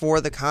there for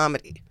the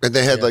comedy. And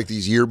they had like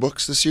these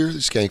yearbooks this year,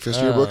 these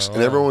Skankfest yearbooks,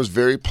 and everyone was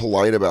very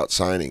polite about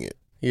signing it.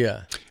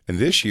 Yeah. And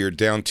this year,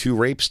 down 2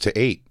 rapes to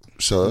 8.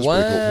 So that's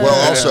pretty cool.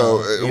 Well,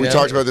 also, we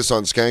talked about this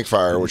on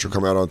Skankfire, which will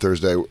come out on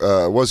Thursday.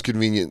 It was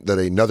convenient that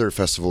another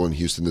festival in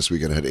Houston this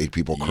weekend had 8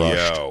 people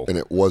crushed, and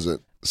it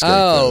wasn't Skankfest.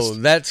 Oh,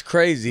 that's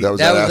crazy. That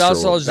was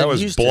also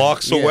Houston.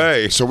 Blocks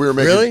away. So we were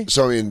making.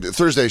 So I mean,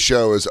 Thursday's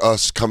show is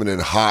us coming in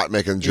hot,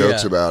 making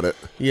jokes about it.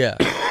 Yeah.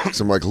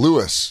 So I'm like,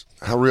 Lewis,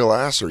 how real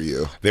ass are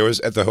you? There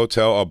was at the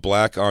hotel a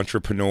Black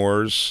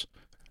Entrepreneurs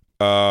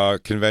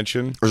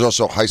convention. There's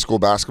also high school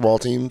basketball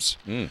teams.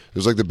 It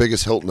was like the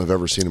biggest Hilton I've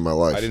ever seen in my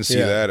life. I didn't see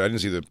that. I didn't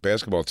see the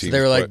basketball team. So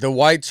they were like, the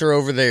whites are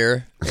over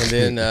there, and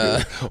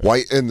then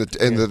white in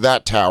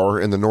that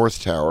tower, in the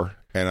North Tower.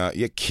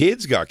 And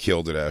kids got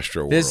killed at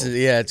Astro World.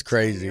 It's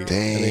crazy.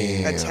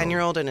 Damn. A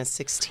 10-year-old and a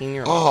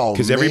 16-year-old. Oh,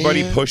 because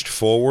everybody pushed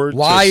forward.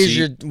 Why is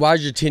your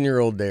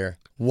 10-year-old there?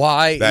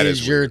 Why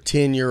is your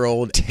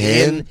 10-year-old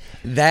in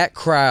that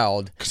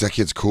crowd? Because that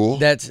kid's cool?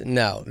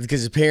 No,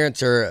 because his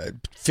parents are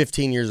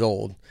 15 years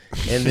old.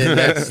 And then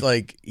that's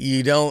like,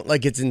 you don't,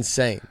 like, it's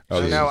insane.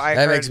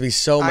 That makes me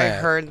so mad.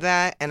 I heard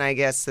that, and I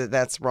guess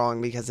that's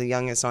wrong because the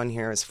youngest on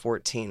here is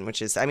 14,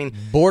 which is, I mean,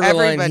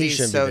 borderline.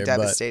 Everybody's so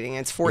devastating.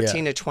 It's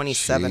 14 to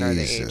 27 are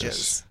the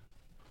ages.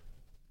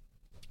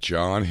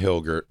 John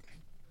Hilgert,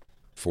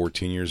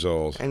 14 years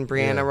old. And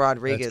Brianna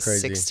Rodriguez,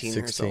 16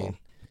 years old.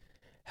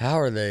 How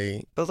are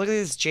they? But look at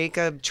this,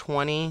 Jacob,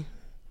 20.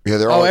 Yeah,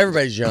 they're all.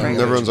 Everybody's young.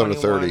 Everyone's under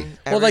 30.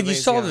 Well, like you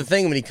saw the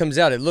thing when he comes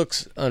out, it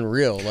looks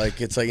unreal. Like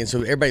it's like, and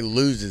so everybody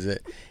loses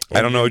it.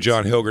 I don't know who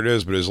John Hilgert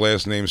is, but his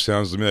last name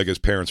sounds to me like his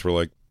parents were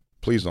like,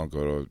 "Please don't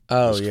go to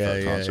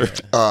this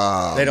concert."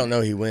 Yeah. They don't know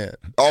he went.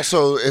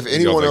 Also, if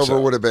anyone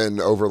would have been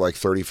over like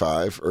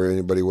 35, or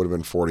anybody would have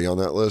been 40 on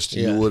that list,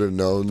 you would have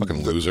known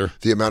loser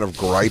the amount of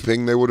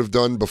griping they would have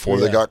done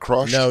before they got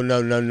crushed. No.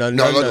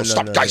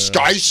 Stop, guys,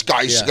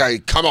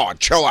 come on,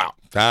 chill out.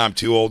 I'm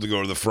too old to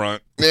go to the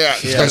front. Yeah.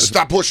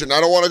 Stop pushing. I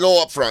don't want to go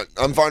up front.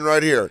 I'm fine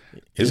right here.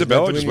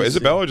 Isabella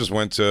just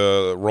went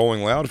to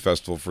Rolling Loud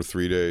Festival for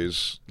 3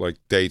 days, like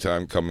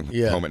daytime, coming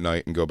home at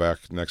night and go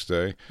back next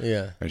day.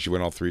 Yeah. And she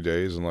went all 3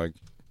 days, and like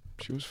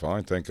she was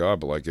fine, thank God.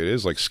 But like it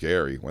is like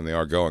scary when they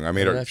are going. I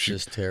made her. That's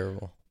just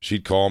terrible.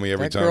 She'd call me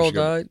every time. Girl she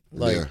died.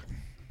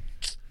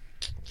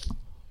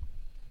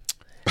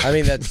 I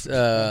mean, that's.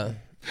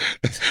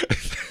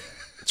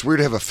 It's weird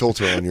to have a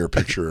filter on your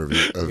picture of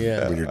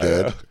when you're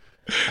dead.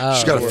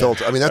 She's got a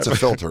filter. I mean, that's a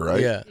filter,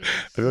 right? Yeah.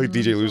 I feel like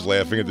DJ Lou's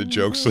laughing at the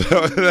jokes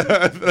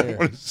that I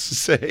want to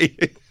say.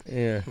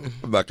 Yeah.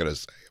 I'm not going to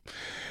say it.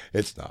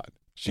 It's not.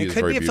 She it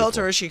could be a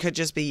filter, or she could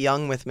just be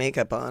young with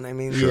makeup on. I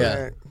mean, you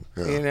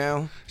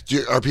know.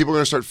 Are people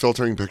going to start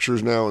filtering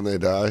pictures now when they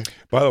die?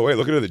 By the way,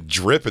 look at the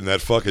drip in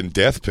that fucking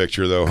death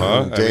picture, though,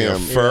 huh? Damn. I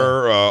mean,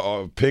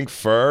 fur, pink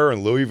fur,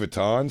 and Louis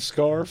Vuitton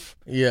scarf.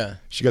 Yeah.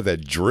 She got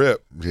that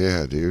drip.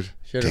 Yeah, dude.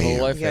 She had her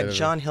whole life. We got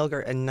John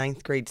Hilgert, a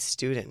 9th grade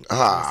student.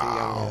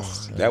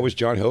 That was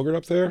John Hilgert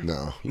up there?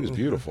 No. He was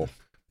beautiful.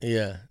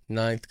 Yeah,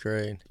 9th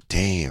grade.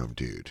 Damn,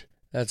 dude.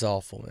 That's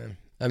awful, man.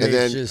 I mean,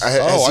 then, it's just...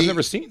 I've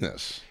never seen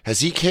this.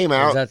 Has he came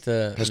out? Is that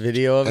the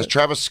video of it? Has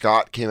Travis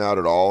Scott came out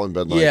at all and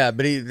been like... Yeah,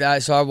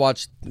 but so I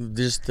watched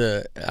just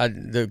the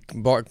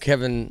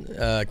Kevin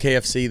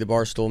KFC, the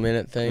Barstool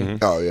Minute thing. Mm-hmm.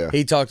 Oh, yeah.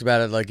 He talked about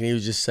it, like, and he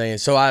was just saying...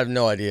 So I have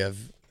no idea.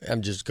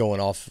 I'm just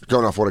going off...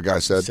 Going off what a guy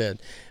said.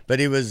 But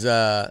he was...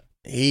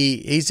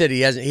 He said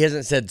he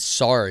hasn't said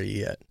sorry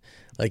yet.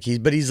 Like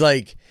he's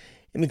like...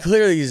 I mean,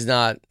 clearly he's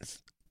not...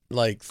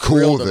 like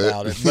thrilled cool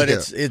about it, but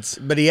it's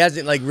but he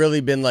hasn't like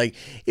really been like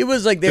it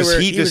was like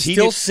he was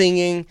still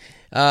singing.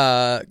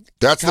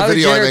 That's the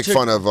video I make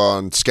fun of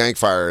on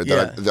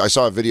Skankfire. I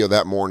saw a video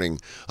that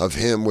morning of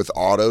him with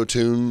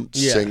auto-tune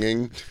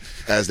singing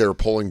as they were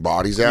pulling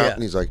bodies out,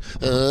 and he's like,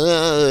 I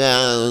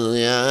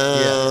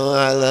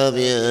love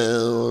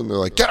you. And they're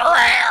like, get her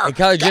out! And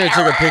Kylie Jenner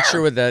took a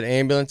picture with that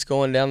ambulance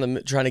going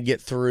down trying to get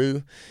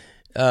through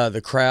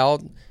the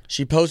crowd.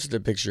 She posted a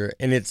picture,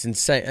 and it's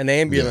insane. An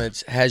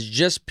ambulance has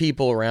just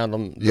people around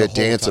them.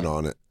 Dancing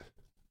on it.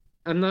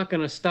 I'm not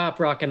going to stop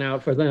rocking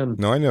out for them.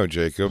 No, I know,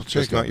 Jacob. It's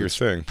just not your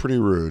thing. Pretty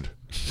rude.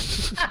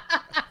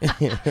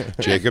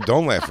 Jacob,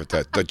 don't laugh at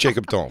that.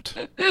 Jacob, don't.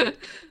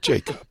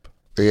 Jacob.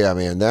 Yeah,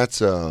 man, that's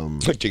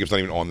Jacob's not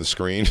even on the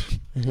screen.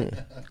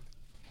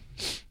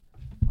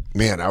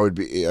 Man, I would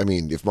be. I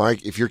mean,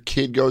 if your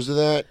kid goes to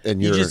that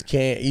and you just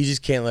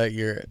can't let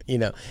your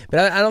But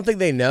I don't think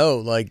they know.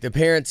 Like the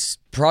parents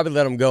probably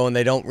let them go, and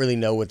they don't really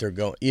know what they're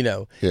going.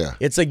 Yeah.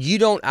 It's like I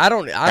don't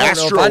know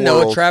if I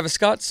know a Travis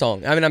Scott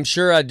song. I mean, I'm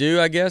sure I do,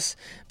 I guess,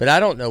 but I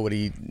don't know what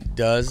he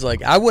does.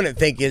 Like I wouldn't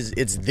think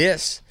it's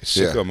this.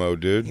 Sicko mode,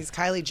 dude. He's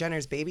Kylie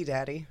Jenner's baby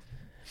daddy.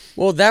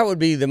 Well, that would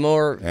be the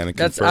more. And a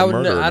that's confirmed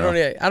murderer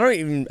I don't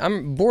even.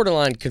 I'm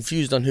borderline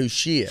confused on who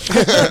she is.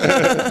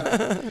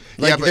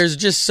 There's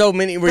just so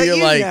many where you're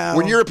like,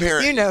 when you're a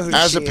parent, you know who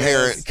as she a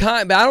parent, is.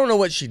 but I don't know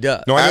what she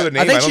does. No, I know the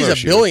name. I think don't she's know a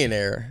who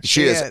billionaire.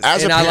 She is.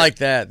 As and a I parent, like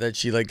that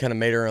she like kind of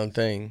made her own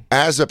thing.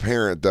 As a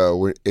parent,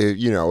 though,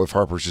 if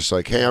Harper's just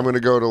like, "Hey, I'm going to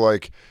go to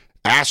like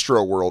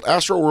Astro World."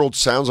 Astro World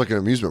sounds like an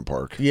amusement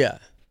park. Yeah.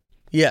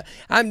 It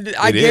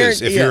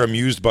is if you're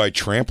amused by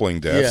trampling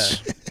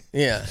deaths.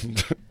 Yeah.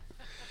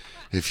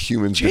 If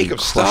humans Jacob,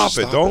 stop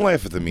it! Don't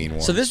laugh at the mean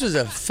one. So this was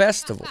a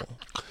festival.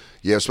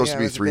 Yeah, it's supposed to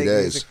be it was 3 a big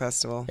days. music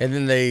festival. And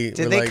then they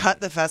cut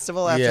the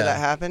festival after that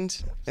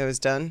happened? It was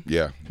done.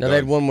 Yeah. No, they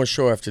had one more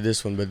show after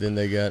this one, but then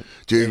they got.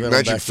 Dude,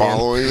 imagine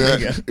following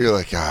that. You're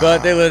like,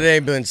 But they let the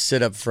ambulance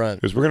sit up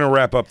front. Because we're gonna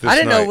wrap up this. I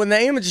didn't night. know when the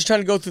ambulance is trying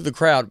to go through the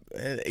crowd.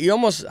 You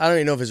almost, I don't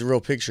even know if it's a real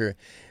picture,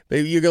 but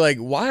you go like,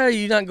 why are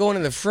you not going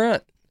in the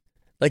front?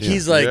 Like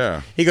he's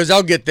like, he goes,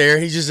 I'll get there.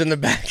 He's just in the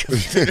back.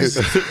 There's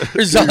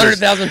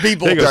 100,000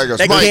 people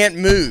that can't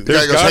move.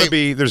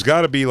 There's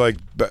got to be like,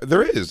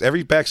 there is.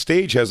 Every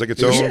backstage has like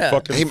its own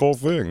fucking full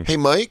thing. Hey,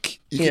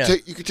 Mike, you can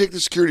take the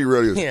security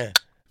rodeo. Yeah.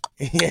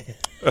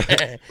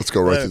 Let's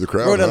go right through the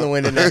crowd. Roll down the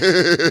window now.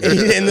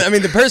 And I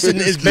mean, the person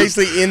is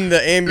basically in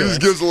the ambulance. He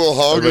just gives a little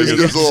hug. He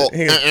gives a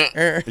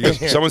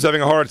little. Someone's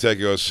having a heart attack.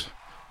 He goes,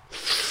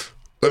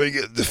 let me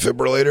get the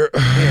defibrillator.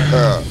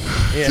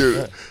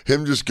 Dude,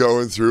 him just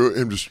going through it,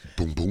 him just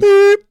boom, boom.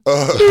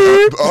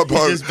 Up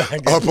onto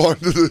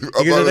the.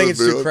 I think it's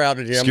too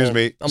crowded here. Excuse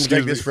me. I'm going to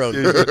take this road.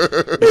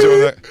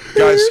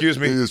 Guys, excuse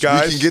me.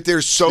 Guys. We can get there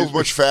so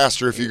much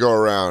faster if you go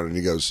around. And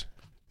he goes,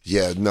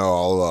 yeah, no,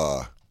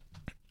 I'll.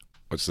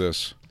 What's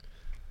this?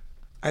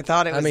 I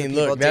thought it was the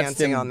people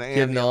dancing on the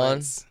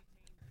ambulance.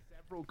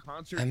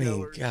 I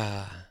mean,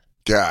 God.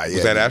 Yeah.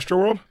 Was that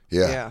Astroworld?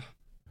 Yeah.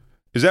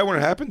 Is that when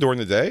it happened? During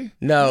the day?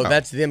 No,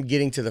 that's them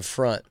getting to the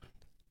front.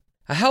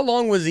 How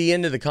long was the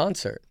end of the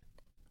concert?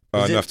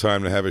 Enough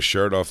time to have his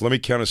shirt off. Let me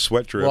count his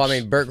sweat drips. Well, I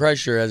mean, Bert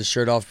Kreischer has his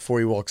shirt off before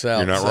he walks out.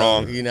 You're not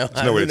wrong. You know,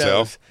 there's no way to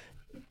tell.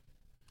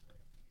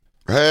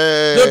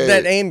 Hey, look,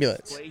 that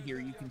ambulance. Here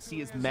you can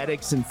see as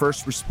medics and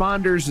first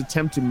responders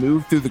attempt to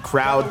move through the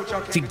crowd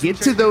to get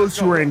to those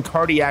who are in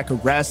cardiac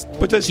arrest.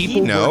 But does he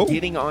know?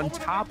 Getting on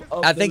top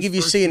of I think if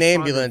you see an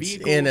ambulance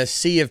in a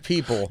sea of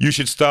people, you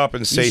should stop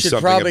and say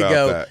something probably about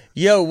go, that.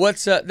 Yo,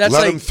 what's up? That's Let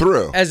like them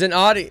through as an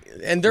audience,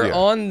 and they're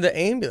on the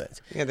ambulance.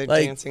 Yeah, they're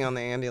dancing on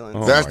the ambulance.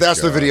 Oh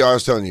that's the video I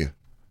was telling you.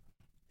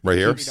 Right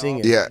here.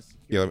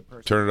 Yeah.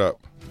 Turn it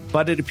up.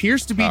 But it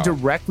appears to be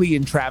directly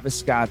in Travis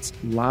Scott's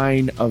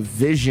line of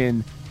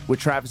vision, with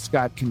Travis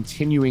Scott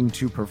continuing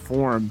to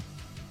perform.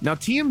 Now,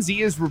 TMZ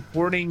is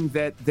reporting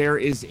that there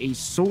is a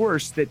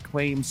source that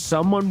claims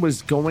someone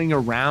was going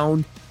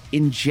around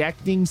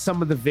injecting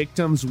some of the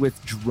victims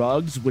with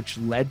drugs, which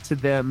led to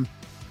them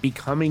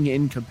becoming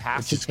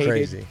incapacitated.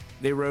 Which is crazy.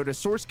 They wrote, a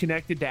source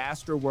connected to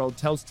Astroworld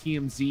tells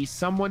TMZ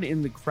someone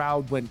in the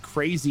crowd went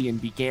crazy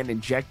and began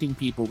injecting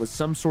people with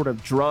some sort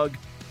of drug,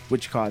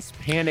 which caused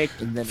panic.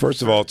 And then,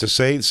 first of all, to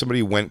say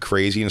somebody went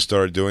crazy and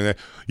started doing that,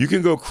 you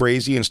can go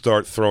crazy and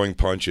start throwing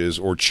punches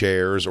or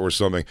chairs or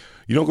something.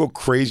 You don't go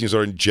crazy and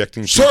start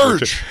injecting.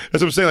 Surge.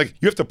 That's what I'm saying. Like,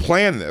 you have to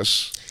plan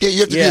this. Yeah, you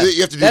have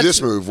to do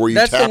this move where you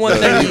tap the one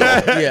thing.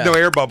 No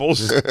air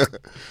bubbles.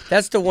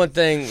 That's the one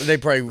thing they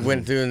probably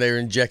went through and they were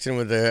injecting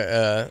with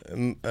a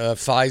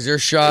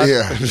Pfizer shot.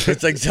 Yeah,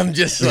 it's like some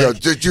just like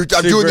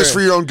I'm doing this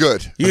for your own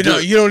good. You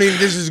don't even.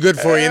 This is good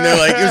for you. And they're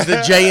like, it was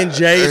the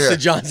J&J, it's the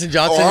Johnson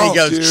Johnson. And he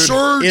goes, dude,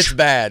 Surge, it's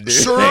bad, dude.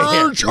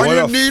 Surge.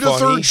 I need a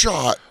third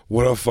shot.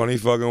 What a funny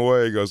fucking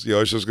way. He goes,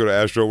 let's just go to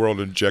Astro World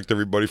and inject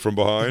everybody from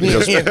behind.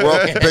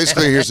 Well,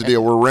 basically, here's the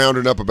deal. We're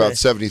rounding up about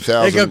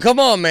 70,000. They go, come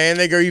on, man.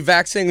 They go, you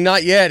vaccinating?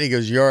 Not yet. He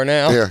goes, you are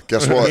now. Yeah,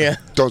 guess what?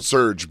 Don't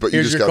surge, but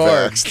here's you just your got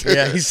card. vaxxed.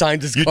 Yeah, he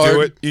signed his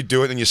card. You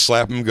do it, and you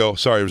slap him and go,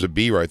 sorry, there was a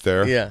B right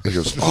there. Yeah. He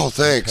goes, oh,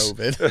 thanks.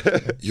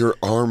 COVID. Your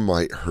arm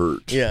might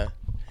hurt. Yeah.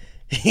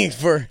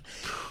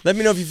 Let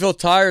me know if you feel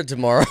tired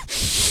tomorrow.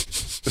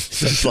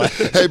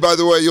 Hey, by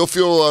the way, you'll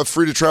feel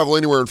free to travel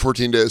anywhere in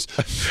 14 days.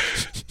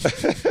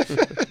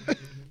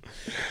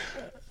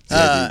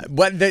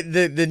 But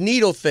the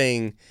needle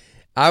thing,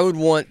 I would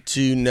want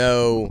to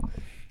know,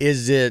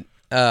 is it,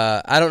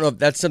 I don't know if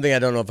that's something I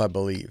don't know if I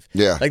believe.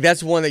 Yeah. Like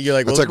that's one that you're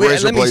like, that's well, like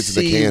razor let me blades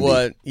in the see candy.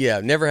 what,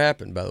 never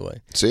happened, by the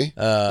way. See?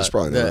 That's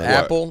probably the not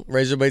apple,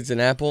 razor blades and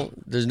apple,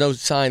 there's no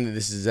sign that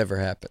this has ever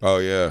happened. Oh,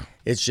 yeah.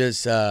 It's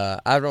just,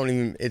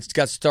 it's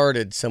got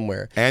started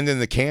somewhere. And in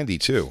the candy,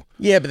 too.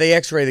 Yeah, but they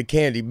x-ray the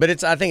candy.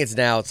 But I think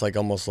it's like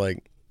almost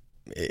like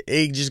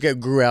it just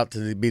grew out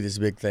to be this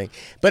big thing.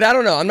 But I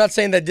don't know. I'm not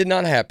saying that did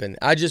not happen.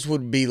 I just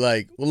would be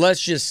like, well,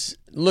 let's just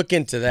look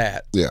into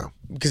that. Yeah.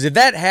 Because if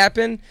that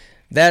happened,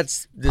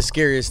 that's the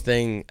scariest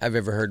thing I've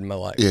ever heard in my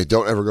life. Yeah,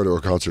 don't ever go to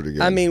a concert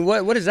again. I mean,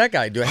 what is that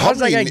guy doing? How's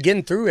that guy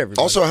getting through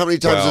everything? Also, how many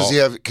times does he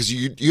have? Because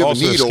you have a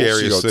needle,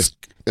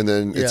 and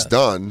then it's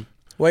done.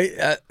 Wait,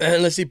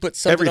 unless he puts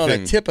something on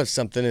a tip of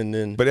something, and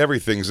then. But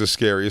everything's the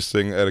scariest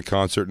thing at a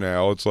concert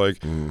now. It's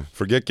like,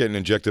 forget getting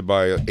injected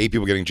by 8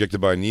 people getting injected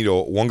by a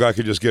needle. One guy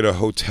could just get a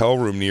hotel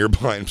room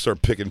nearby and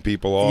start picking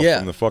people off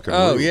from the fucking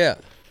roof. Oh yeah,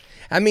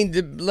 I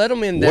mean, let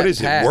them in. What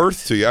is it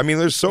worth to you? I mean,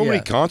 there's so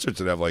many concerts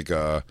that have like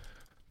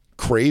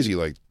crazy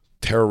like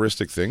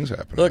terroristic things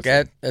happen. Look,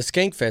 at a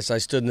Skankfest, I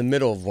stood in the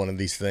middle of one of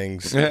these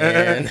things.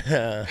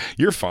 And,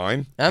 you're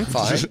fine. I'm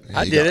fine.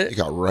 I did it. You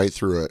got right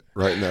through it,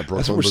 right in that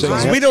Brooklyn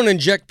Bazaar. We don't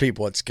inject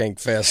people at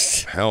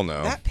Skankfest. Hell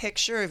no. That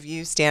picture of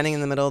you standing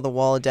in the middle of the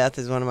wall of death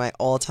is one of my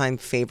all-time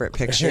favorite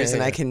pictures,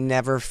 and I can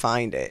never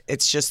find it.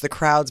 It's just the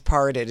crowd's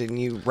parted and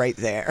you right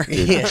there.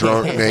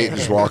 Drunk Nate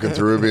just walking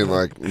through being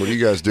like, what are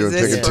you guys doing,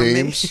 picking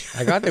teams?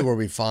 I got there, we'll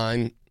be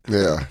fine.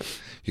 Yeah.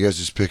 You guys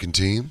just picking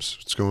teams?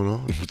 What's going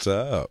on? What's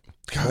up?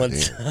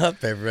 What's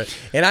up, everybody?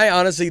 And I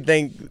honestly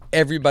think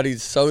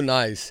everybody's so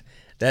nice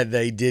that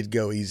they did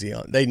go easy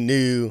on. They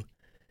knew,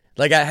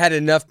 like, I had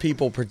enough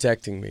people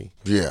protecting me.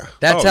 Yeah.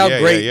 That's how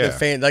great the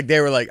fans, like,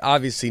 they were like,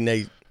 obviously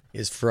Nate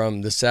is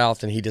from the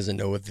South and he doesn't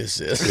know what this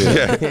is.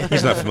 Yeah.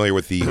 He's not familiar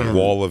with the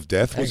Wall of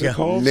Death, what's it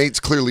called? Nate's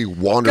clearly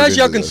wandered Guys,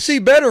 y'all into can this. see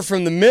better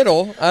from the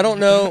middle. I don't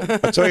know.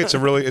 I'll tell you,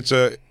 it's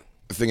a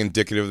thing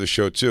indicative of the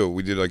show too.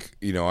 We did I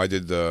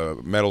did the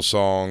metal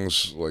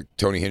songs, like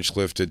Tony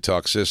Hinchcliffe did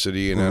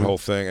Toxicity and that whole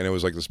thing, and it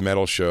was like this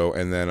metal show,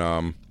 and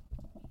then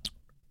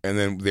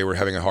they were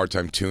having a hard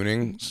time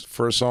tuning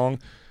for a song,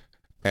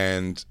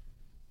 and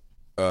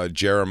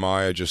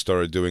Jeremiah just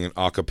started doing an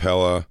a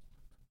cappella,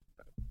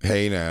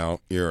 hey now,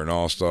 you're an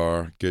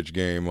all-star, get your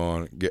game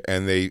on,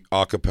 and they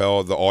a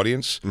cappella the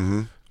audience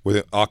with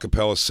an a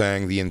cappella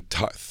sang the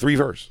entire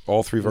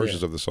all three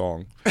verses of the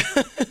song.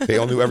 They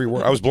all knew every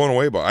word. I was blown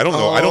away by it. I don't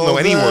know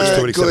any words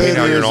to it except hey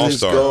now you're an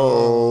all-star.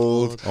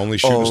 Only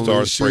shooting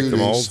stars break the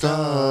mold.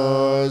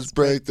 Stars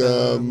break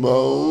the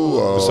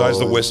mold. Besides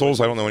the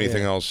whistles, I don't know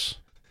anything else.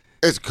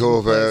 It's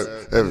cool, man.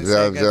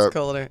 It's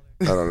colder.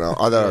 I don't know.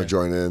 I thought I'd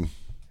join in.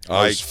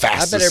 I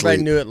bet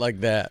everybody knew it like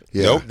that.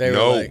 Yeah.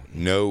 Nope.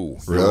 No.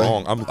 You're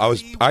wrong.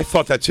 I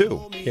thought that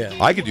too. Yeah.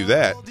 I could do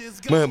that.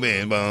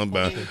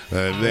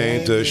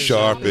 Ain't the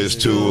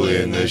sharpest tool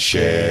in the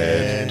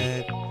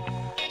shed.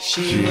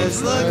 She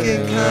was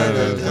looking kind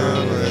of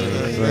dumb.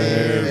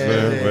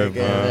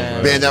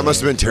 Man, that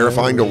must have been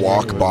terrifying to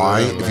walk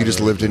by if you just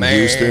lived in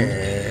Houston.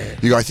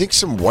 You go, I think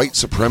some white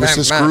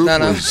supremacist group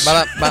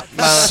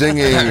was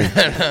singing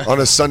on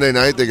a Sunday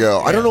night. They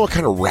go, I don't know what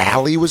kind of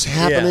rally was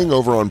happening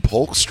over on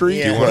Polk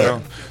Street. Do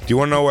you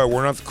want to know why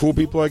we're not the cool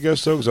people, I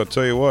guess, though? Because I'll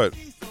tell you what,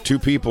 2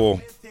 people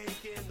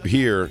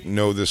here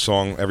know this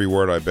song, every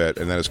word, I bet,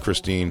 and that is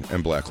Christine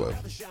and Black Lou.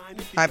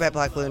 I bet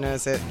Black Lou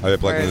knows it. I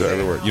bet Black Lou knows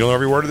every word. You know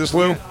every word of this,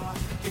 Lou?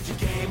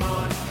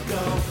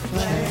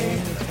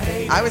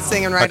 I was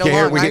singing right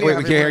along. We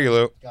can't hear you,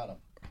 Lou.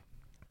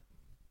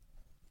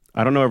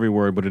 I don't know every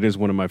word, but it is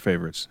one of my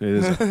favorites. It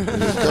is.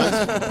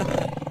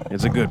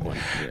 It's a good one.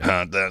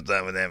 Yeah.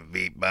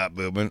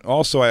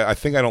 Also, I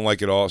think I don't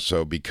like it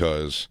also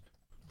because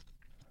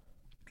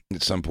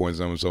at some point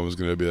someone's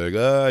going to be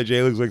like,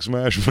 Jay looks like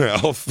Smash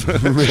Mouth. I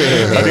think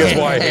that's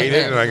why I hate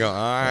it. And I go,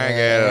 I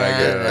get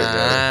it.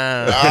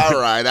 All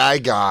right, I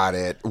got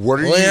it. What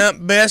are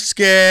Limp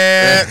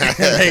Bizkit.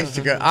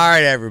 All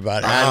right,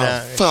 everybody. I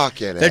know.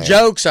 Fucking the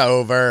joke's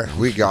over.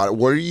 We got it.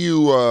 What are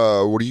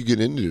you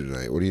getting into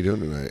tonight? What are you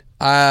doing tonight?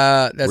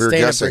 That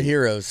Stand Up for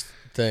Heroes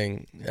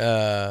thing.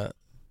 You're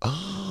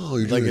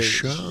doing a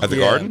show at the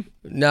Garden?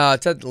 No,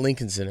 it's at the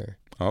Lincoln Center.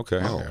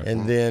 Okay.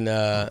 And then,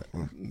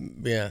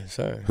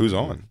 sorry. Who's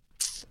on?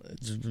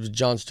 It's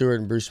Jon Stewart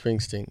and Bruce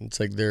Springsteen. It's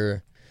like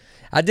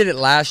I did it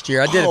last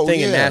year. I did a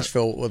thing in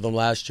Nashville with them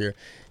last year.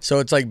 So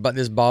it's like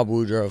this Bob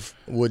Woodruff,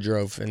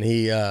 and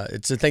he,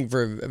 it's a thing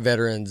for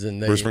veterans.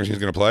 And Bruce Springsteen's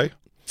going to play?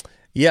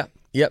 Yeah.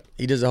 Yep.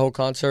 He does a whole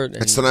concert.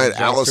 It's tonight,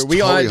 Alice.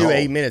 We only do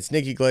 8 minutes.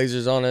 Nikki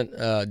Glazer's on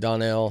it.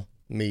 Donnell,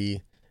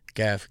 me,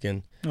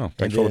 Gaffigan. Oh,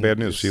 thanks for all the bad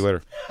news. See you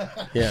later.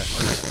 Yeah.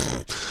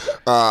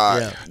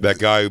 That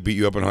guy who beat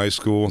you up in high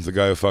school, the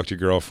guy who fucked your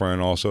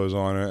girlfriend, also is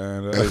on it.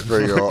 And that's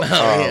pretty cool.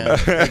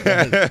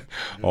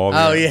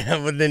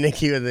 But then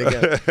Nikki with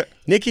the guy.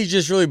 Nikki's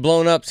just really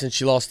blown up since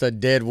she lost that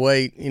dead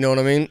weight. You know what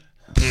I mean?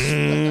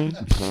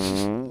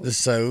 The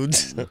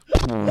sods.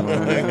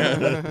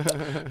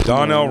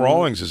 Donnell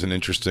Rawlings is an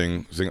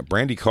interesting thing.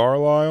 Brandy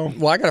Carlisle.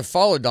 Well, I got to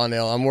follow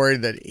Donnell. I'm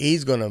worried that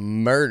he's going to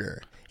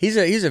murder. He's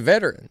a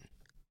veteran.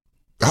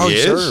 Oh,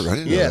 he served. I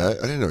didn't know that.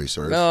 I didn't know he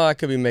served. No, I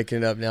could be making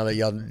it up now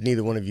that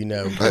neither one of you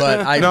know. But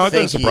I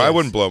think I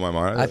wouldn't blow my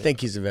mind. I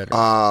think he's a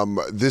veteran.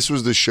 This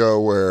was the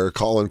show where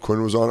Colin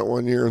Quinn was on it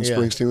one year, and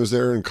Springsteen was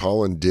there, and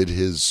Colin did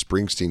his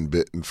Springsteen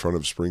bit in front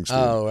of Springsteen.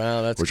 Oh,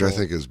 wow, that's which cool. I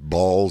think is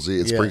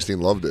ballsy. And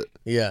Springsteen loved it.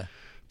 Yeah.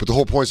 But the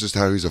whole point is just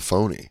how he's a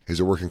phony. He's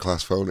a working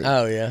class phony.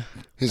 Oh, yeah.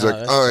 He's like,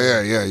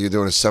 yeah, you're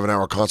doing a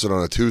 7-hour concert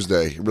on a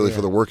Tuesday, really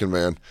for the working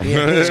man.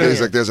 Yeah. So he's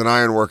like, there's an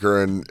iron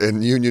worker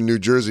in Union, New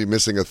Jersey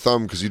missing a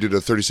thumb because you did a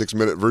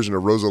 36-minute version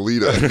of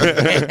Rosalita.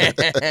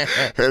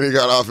 And he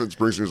got off and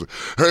Springsteen was like,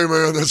 hey,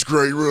 man, that's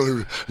great. You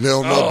really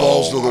nailed my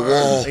balls to the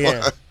wall.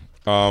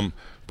 Yeah.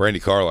 Brandy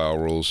Carlisle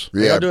rules.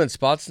 Are y'all doing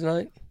spots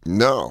tonight?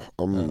 No.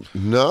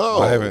 No.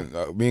 I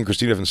haven't. Me and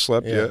Christine haven't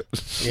slept yet.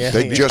 Yeah.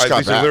 They just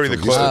got back.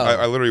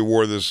 I literally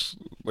wore this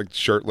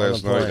shirt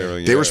last night. And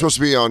everything. They were supposed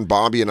to be on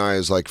Bobby and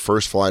I's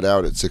first flight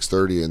out at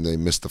 6:30, and they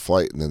missed the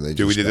flight, and then they.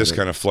 Dude, we did this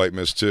kind of flight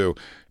miss too.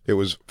 It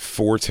was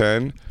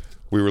 4:10.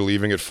 We were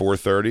leaving at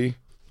 4:30.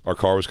 Our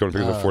car was coming to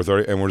pick us up at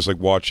 4:30, and we're just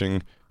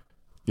watching,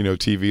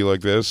 TV like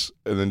this,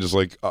 and then just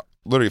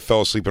literally fell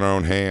asleep in our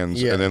own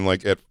hands, and then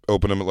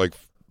opened them at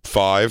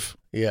 5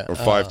 or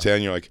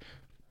 5:10. You're like,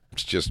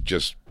 it's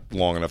just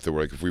long enough that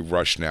we're if we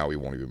rush now, we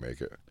won't even make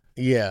it.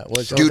 Yeah,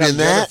 dude, in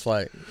that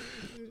flight.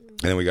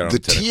 And then we got on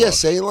the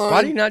TSA line.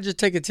 Why do you not just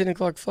take a 10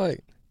 o'clock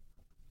flight?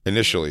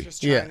 Initially,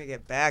 just trying to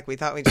get back. We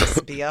thought we'd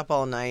just be up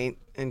all night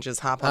and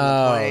just hop on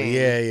the plane.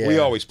 Yeah. We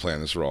always plan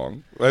this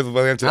wrong. I have to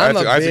go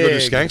do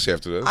Skanks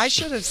after this. I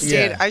should have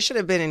stayed. Yeah. I should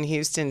have been in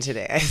Houston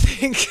today. I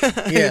think.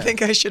 I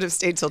think I should have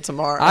stayed till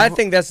tomorrow. I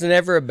think that's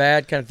never a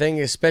bad kind of thing,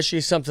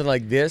 especially something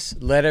like this.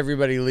 Let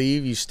everybody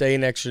leave. You stay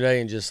an extra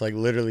day and just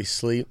literally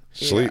sleep.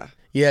 Sleep.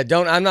 Yeah.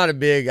 Don't. I'm not a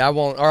big. I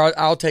won't. Or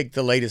I'll take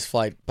the latest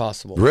flight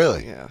possible.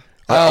 Really? Yeah.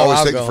 I always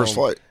I'll take go the first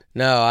home. flight.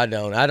 No, I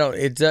don't.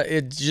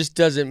 It just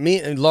doesn't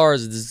mean. And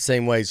Laura's is the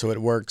same way, so it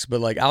works.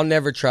 But I'll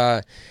never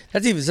try.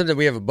 That's even something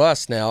we have a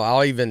bus now.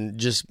 I'll even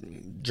just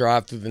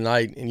drive through the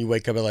night, and you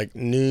wake up at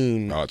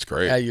noon. Oh, it's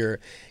great.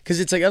 Because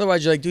it's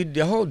otherwise you're dude,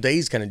 the whole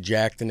day's kind of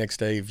jacked the next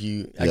day. If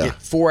I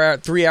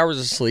get 3 hours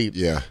of sleep.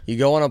 Yeah. You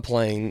go on a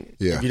plane.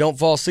 Yeah. If you don't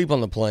fall asleep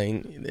on the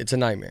plane, it's a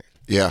nightmare.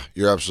 Yeah,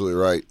 you're absolutely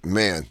right.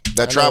 Man,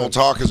 that travel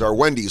talk is our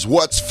Wendy's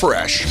What's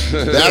Fresh.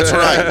 That's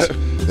right.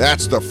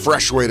 That's the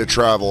fresh way to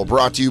travel.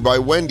 Brought to you by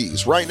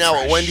Wendy's. Right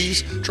now at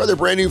Wendy's, try their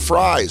brand new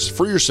fries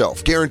for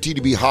yourself. Guaranteed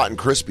to be hot and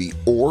crispy,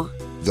 or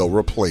they'll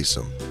replace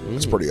them.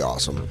 It's pretty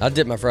awesome. I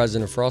dip my fries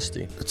in a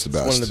Frosty. It's the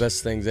best. It's one of the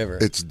best things ever.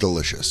 It's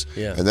delicious.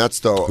 Yeah. And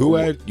that's you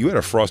had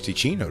a Frosty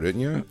Chino,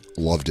 didn't you?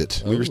 Loved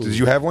it. Did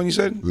you have one, you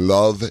said?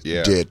 Loved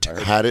it.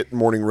 Had it in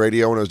morning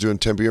radio when I was doing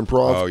Tempe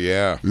Improv. Oh,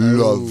 yeah.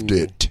 Loved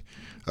it.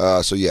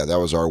 So, yeah, that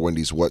was our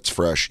Wendy's What's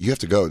Fresh. You have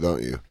to go,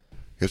 don't you?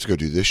 You have to go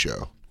do this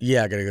show.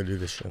 Yeah, I got to go do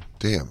this show.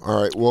 Damn.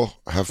 All right. Well,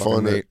 have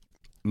fun at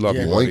Love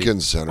you, Lincoln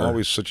buddy. Center.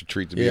 Always such a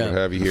treat to be able to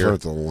have you here.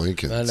 At the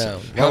Lincoln. I know.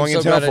 How long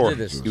in town for? You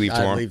leave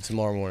tomorrow? I leave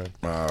tomorrow morning.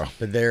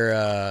 But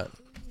they're,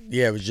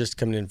 it was just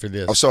coming in for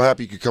this. I'm so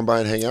happy you could come by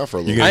and hang out for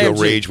a little bit. bit. You're going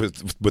to go rage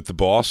with the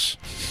boss?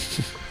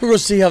 We're going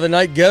to see how the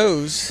night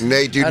goes.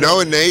 Nate, dude,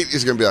 knowing Nate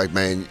is going to be like,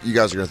 man, you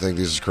guys are going to think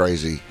this is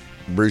crazy.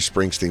 Bruce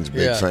Springsteen's a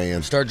big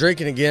fan. Start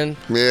drinking again.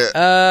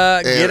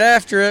 Yeah. Get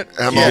after it.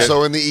 I'm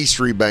also in the E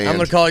Street band. I'm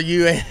gonna call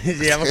you. I'm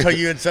gonna call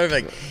you and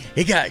say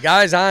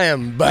guys, I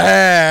am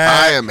bad.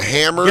 I am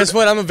hammered. Guess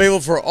what? I'm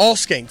available for all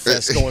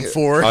Skankfest going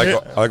forward.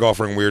 I like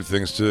offering weird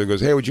things too. It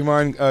goes, hey, would you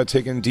mind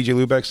taking DJ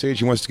Lou backstage?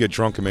 He wants to get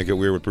drunk and make it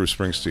weird with Bruce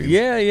Springsteen.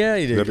 Yeah,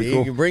 you do. That'd be cool.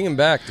 You can bring him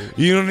back, dude.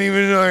 You don't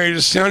even know. You're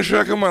just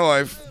soundtrack of my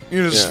life.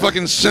 You're just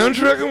fucking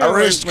soundtrack of my life. I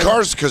raced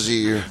cars because of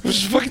you.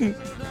 Just fucking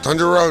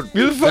Thunder Road.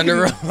 You're the fucking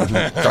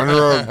Thunder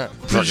Road.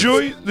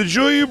 The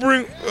joy you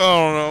bring. I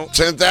don't know.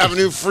 10th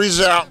Avenue, freeze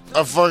out.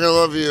 I fucking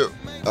love you.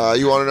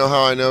 You want to know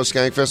how I know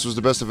Skankfest was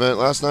the best event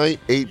last night?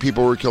 8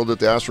 people were killed at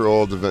the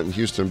Astroworld event in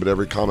Houston, but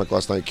every comic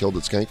last night killed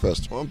at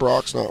Skankfest. Well,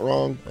 Brock's not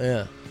wrong.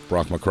 Yeah.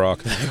 Brock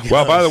McCrock.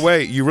 Well, by the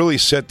way, you really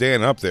set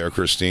Dan up there,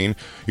 Christine.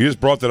 You just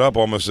brought that up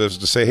almost as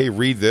to say, hey,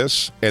 read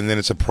this, and then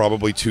it's a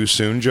probably too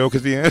soon joke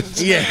at the end.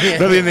 Yeah.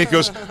 Then it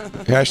goes,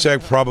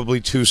 hashtag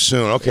probably too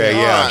soon.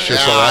 Okay, I should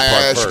have saw that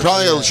part first.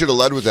 Probably should have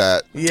led with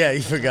that. Yeah,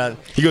 you forgot.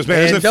 He goes,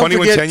 man, isn't it funny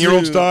when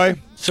 10-year-olds die?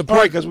 All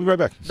right, guys, we'll be right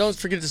back. Don't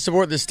forget to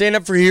support the Stand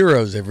Up for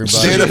Heroes, everybody.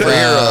 Stand Up for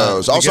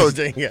Heroes. Also,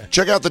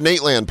 check out the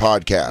Nateland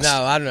podcast.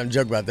 No, I don't know. I'm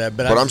joking about that.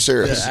 But I'm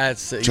serious.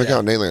 Check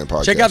out Nateland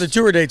podcast. Check out the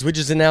tour dates. We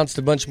just announced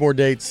a bunch more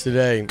dates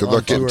today. Good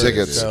luck getting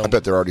tickets. I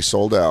bet they're already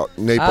sold out.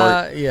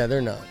 Yeah,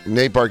 they're not.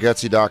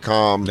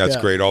 NateBargatze.com. That's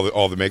great.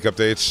 All the makeup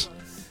dates.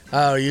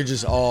 Oh, you're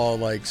just all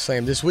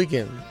slam this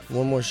weekend.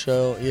 One more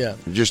show. Yeah.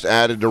 Just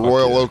added to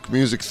Royal Oak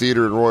Music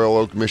Theater in Royal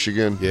Oak,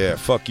 Michigan. Yeah,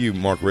 fuck you,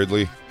 Mark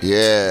Ridley.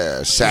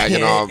 Yeah,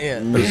 Saginaw,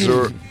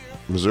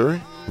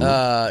 Missouri.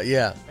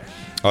 Yeah.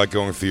 I like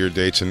going through your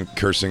dates and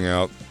cursing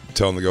out,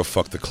 telling them to go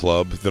fuck the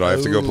club that I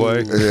have to go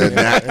play.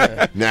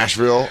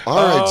 Nashville. All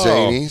right,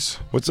 Zanies.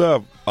 What's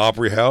up?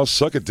 Opry House.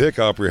 Suck a dick,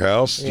 Opry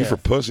House. You for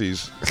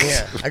pussies.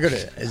 Yeah. I go to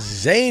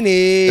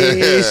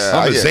Zanies.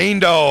 I'm a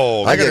Zane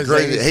dog. I get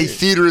great. Hey,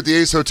 theater at the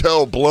Ace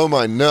Hotel. Blow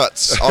my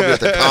nuts. I'll be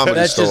at the comedy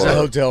That's store. That's just a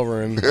hotel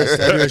room.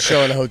 I do a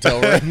show in a hotel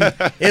room.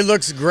 It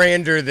looks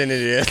grander than it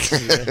is.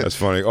 That's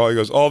funny. Oh, he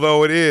goes,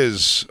 although it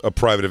is a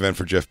private event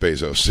for Jeff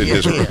Bezos in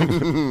his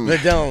room.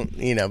 But don't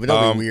be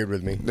weird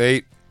with me.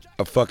 Nate,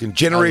 a fucking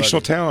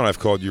generational talent. I've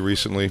called you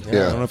recently.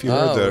 Yeah. I don't know if you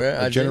heard that.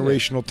 Yeah, a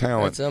generational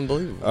talent. That's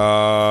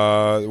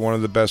unbelievable. One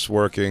of the best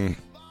working.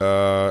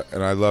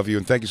 And I love you.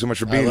 And thank you so much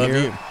for being here.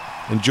 You.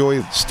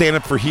 Enjoy Stand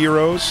Up for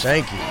Heroes.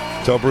 Thank you.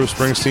 Tell Bruce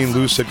Springsteen,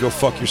 Lou said, go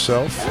fuck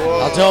yourself.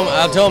 I'll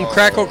tell him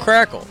crackle,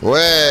 crackle.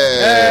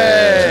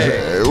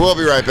 Hey. We'll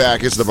be right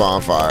back. It's The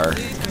Bonfire.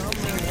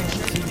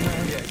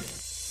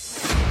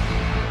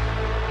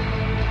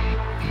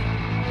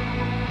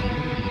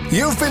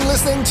 You've been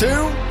listening to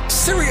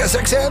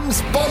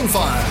SiriusXM's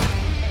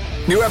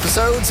Bonfire. New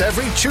episodes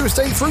every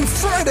Tuesday through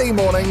Friday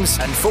mornings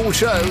and full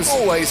shows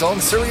always on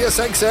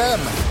SiriusXM.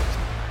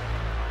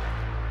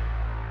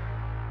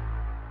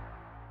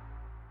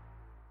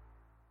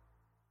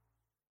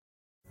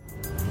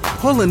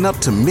 Pulling up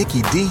to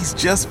Mickey D's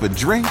just for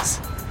drinks?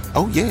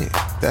 Oh yeah,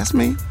 that's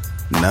me.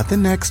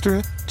 Nothing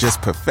extra,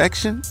 just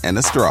perfection and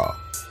a straw.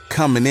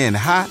 Coming in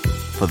hot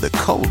for the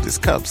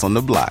coldest cups on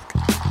the block.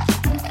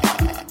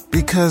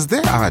 Because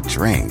there are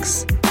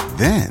drinks.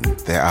 Then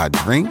there are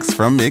drinks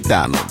from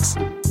McDonald's.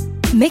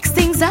 Mix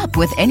things up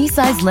with any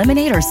size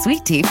lemonade or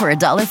sweet tea for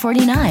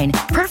 $1.49.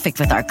 Perfect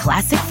with our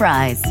classic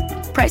fries.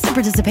 Price and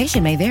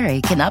participation may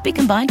vary. Cannot be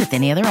combined with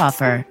any other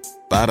offer.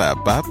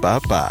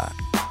 Ba-da-ba-ba-ba.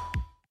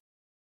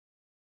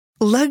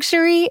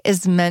 Luxury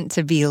is meant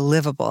to be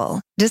livable.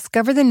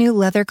 Discover the new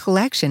leather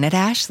collection at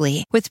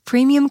Ashley with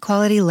premium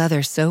quality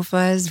leather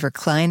sofas,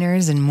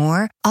 recliners, and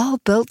more, all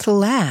built to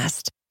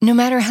last. No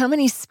matter how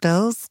many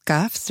spills,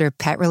 scuffs, or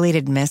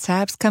pet-related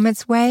mishaps come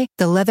its way,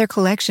 the leather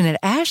collection at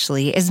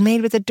Ashley is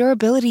made with the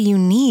durability you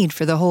need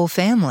for the whole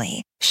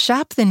family.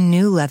 Shop the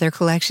new leather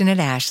collection at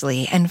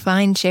Ashley and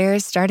find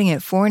chairs starting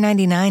at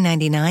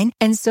 $499.99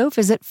 and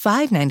sofas at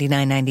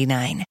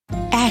 $599.99.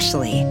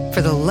 Ashley,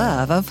 for the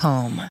love of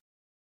home.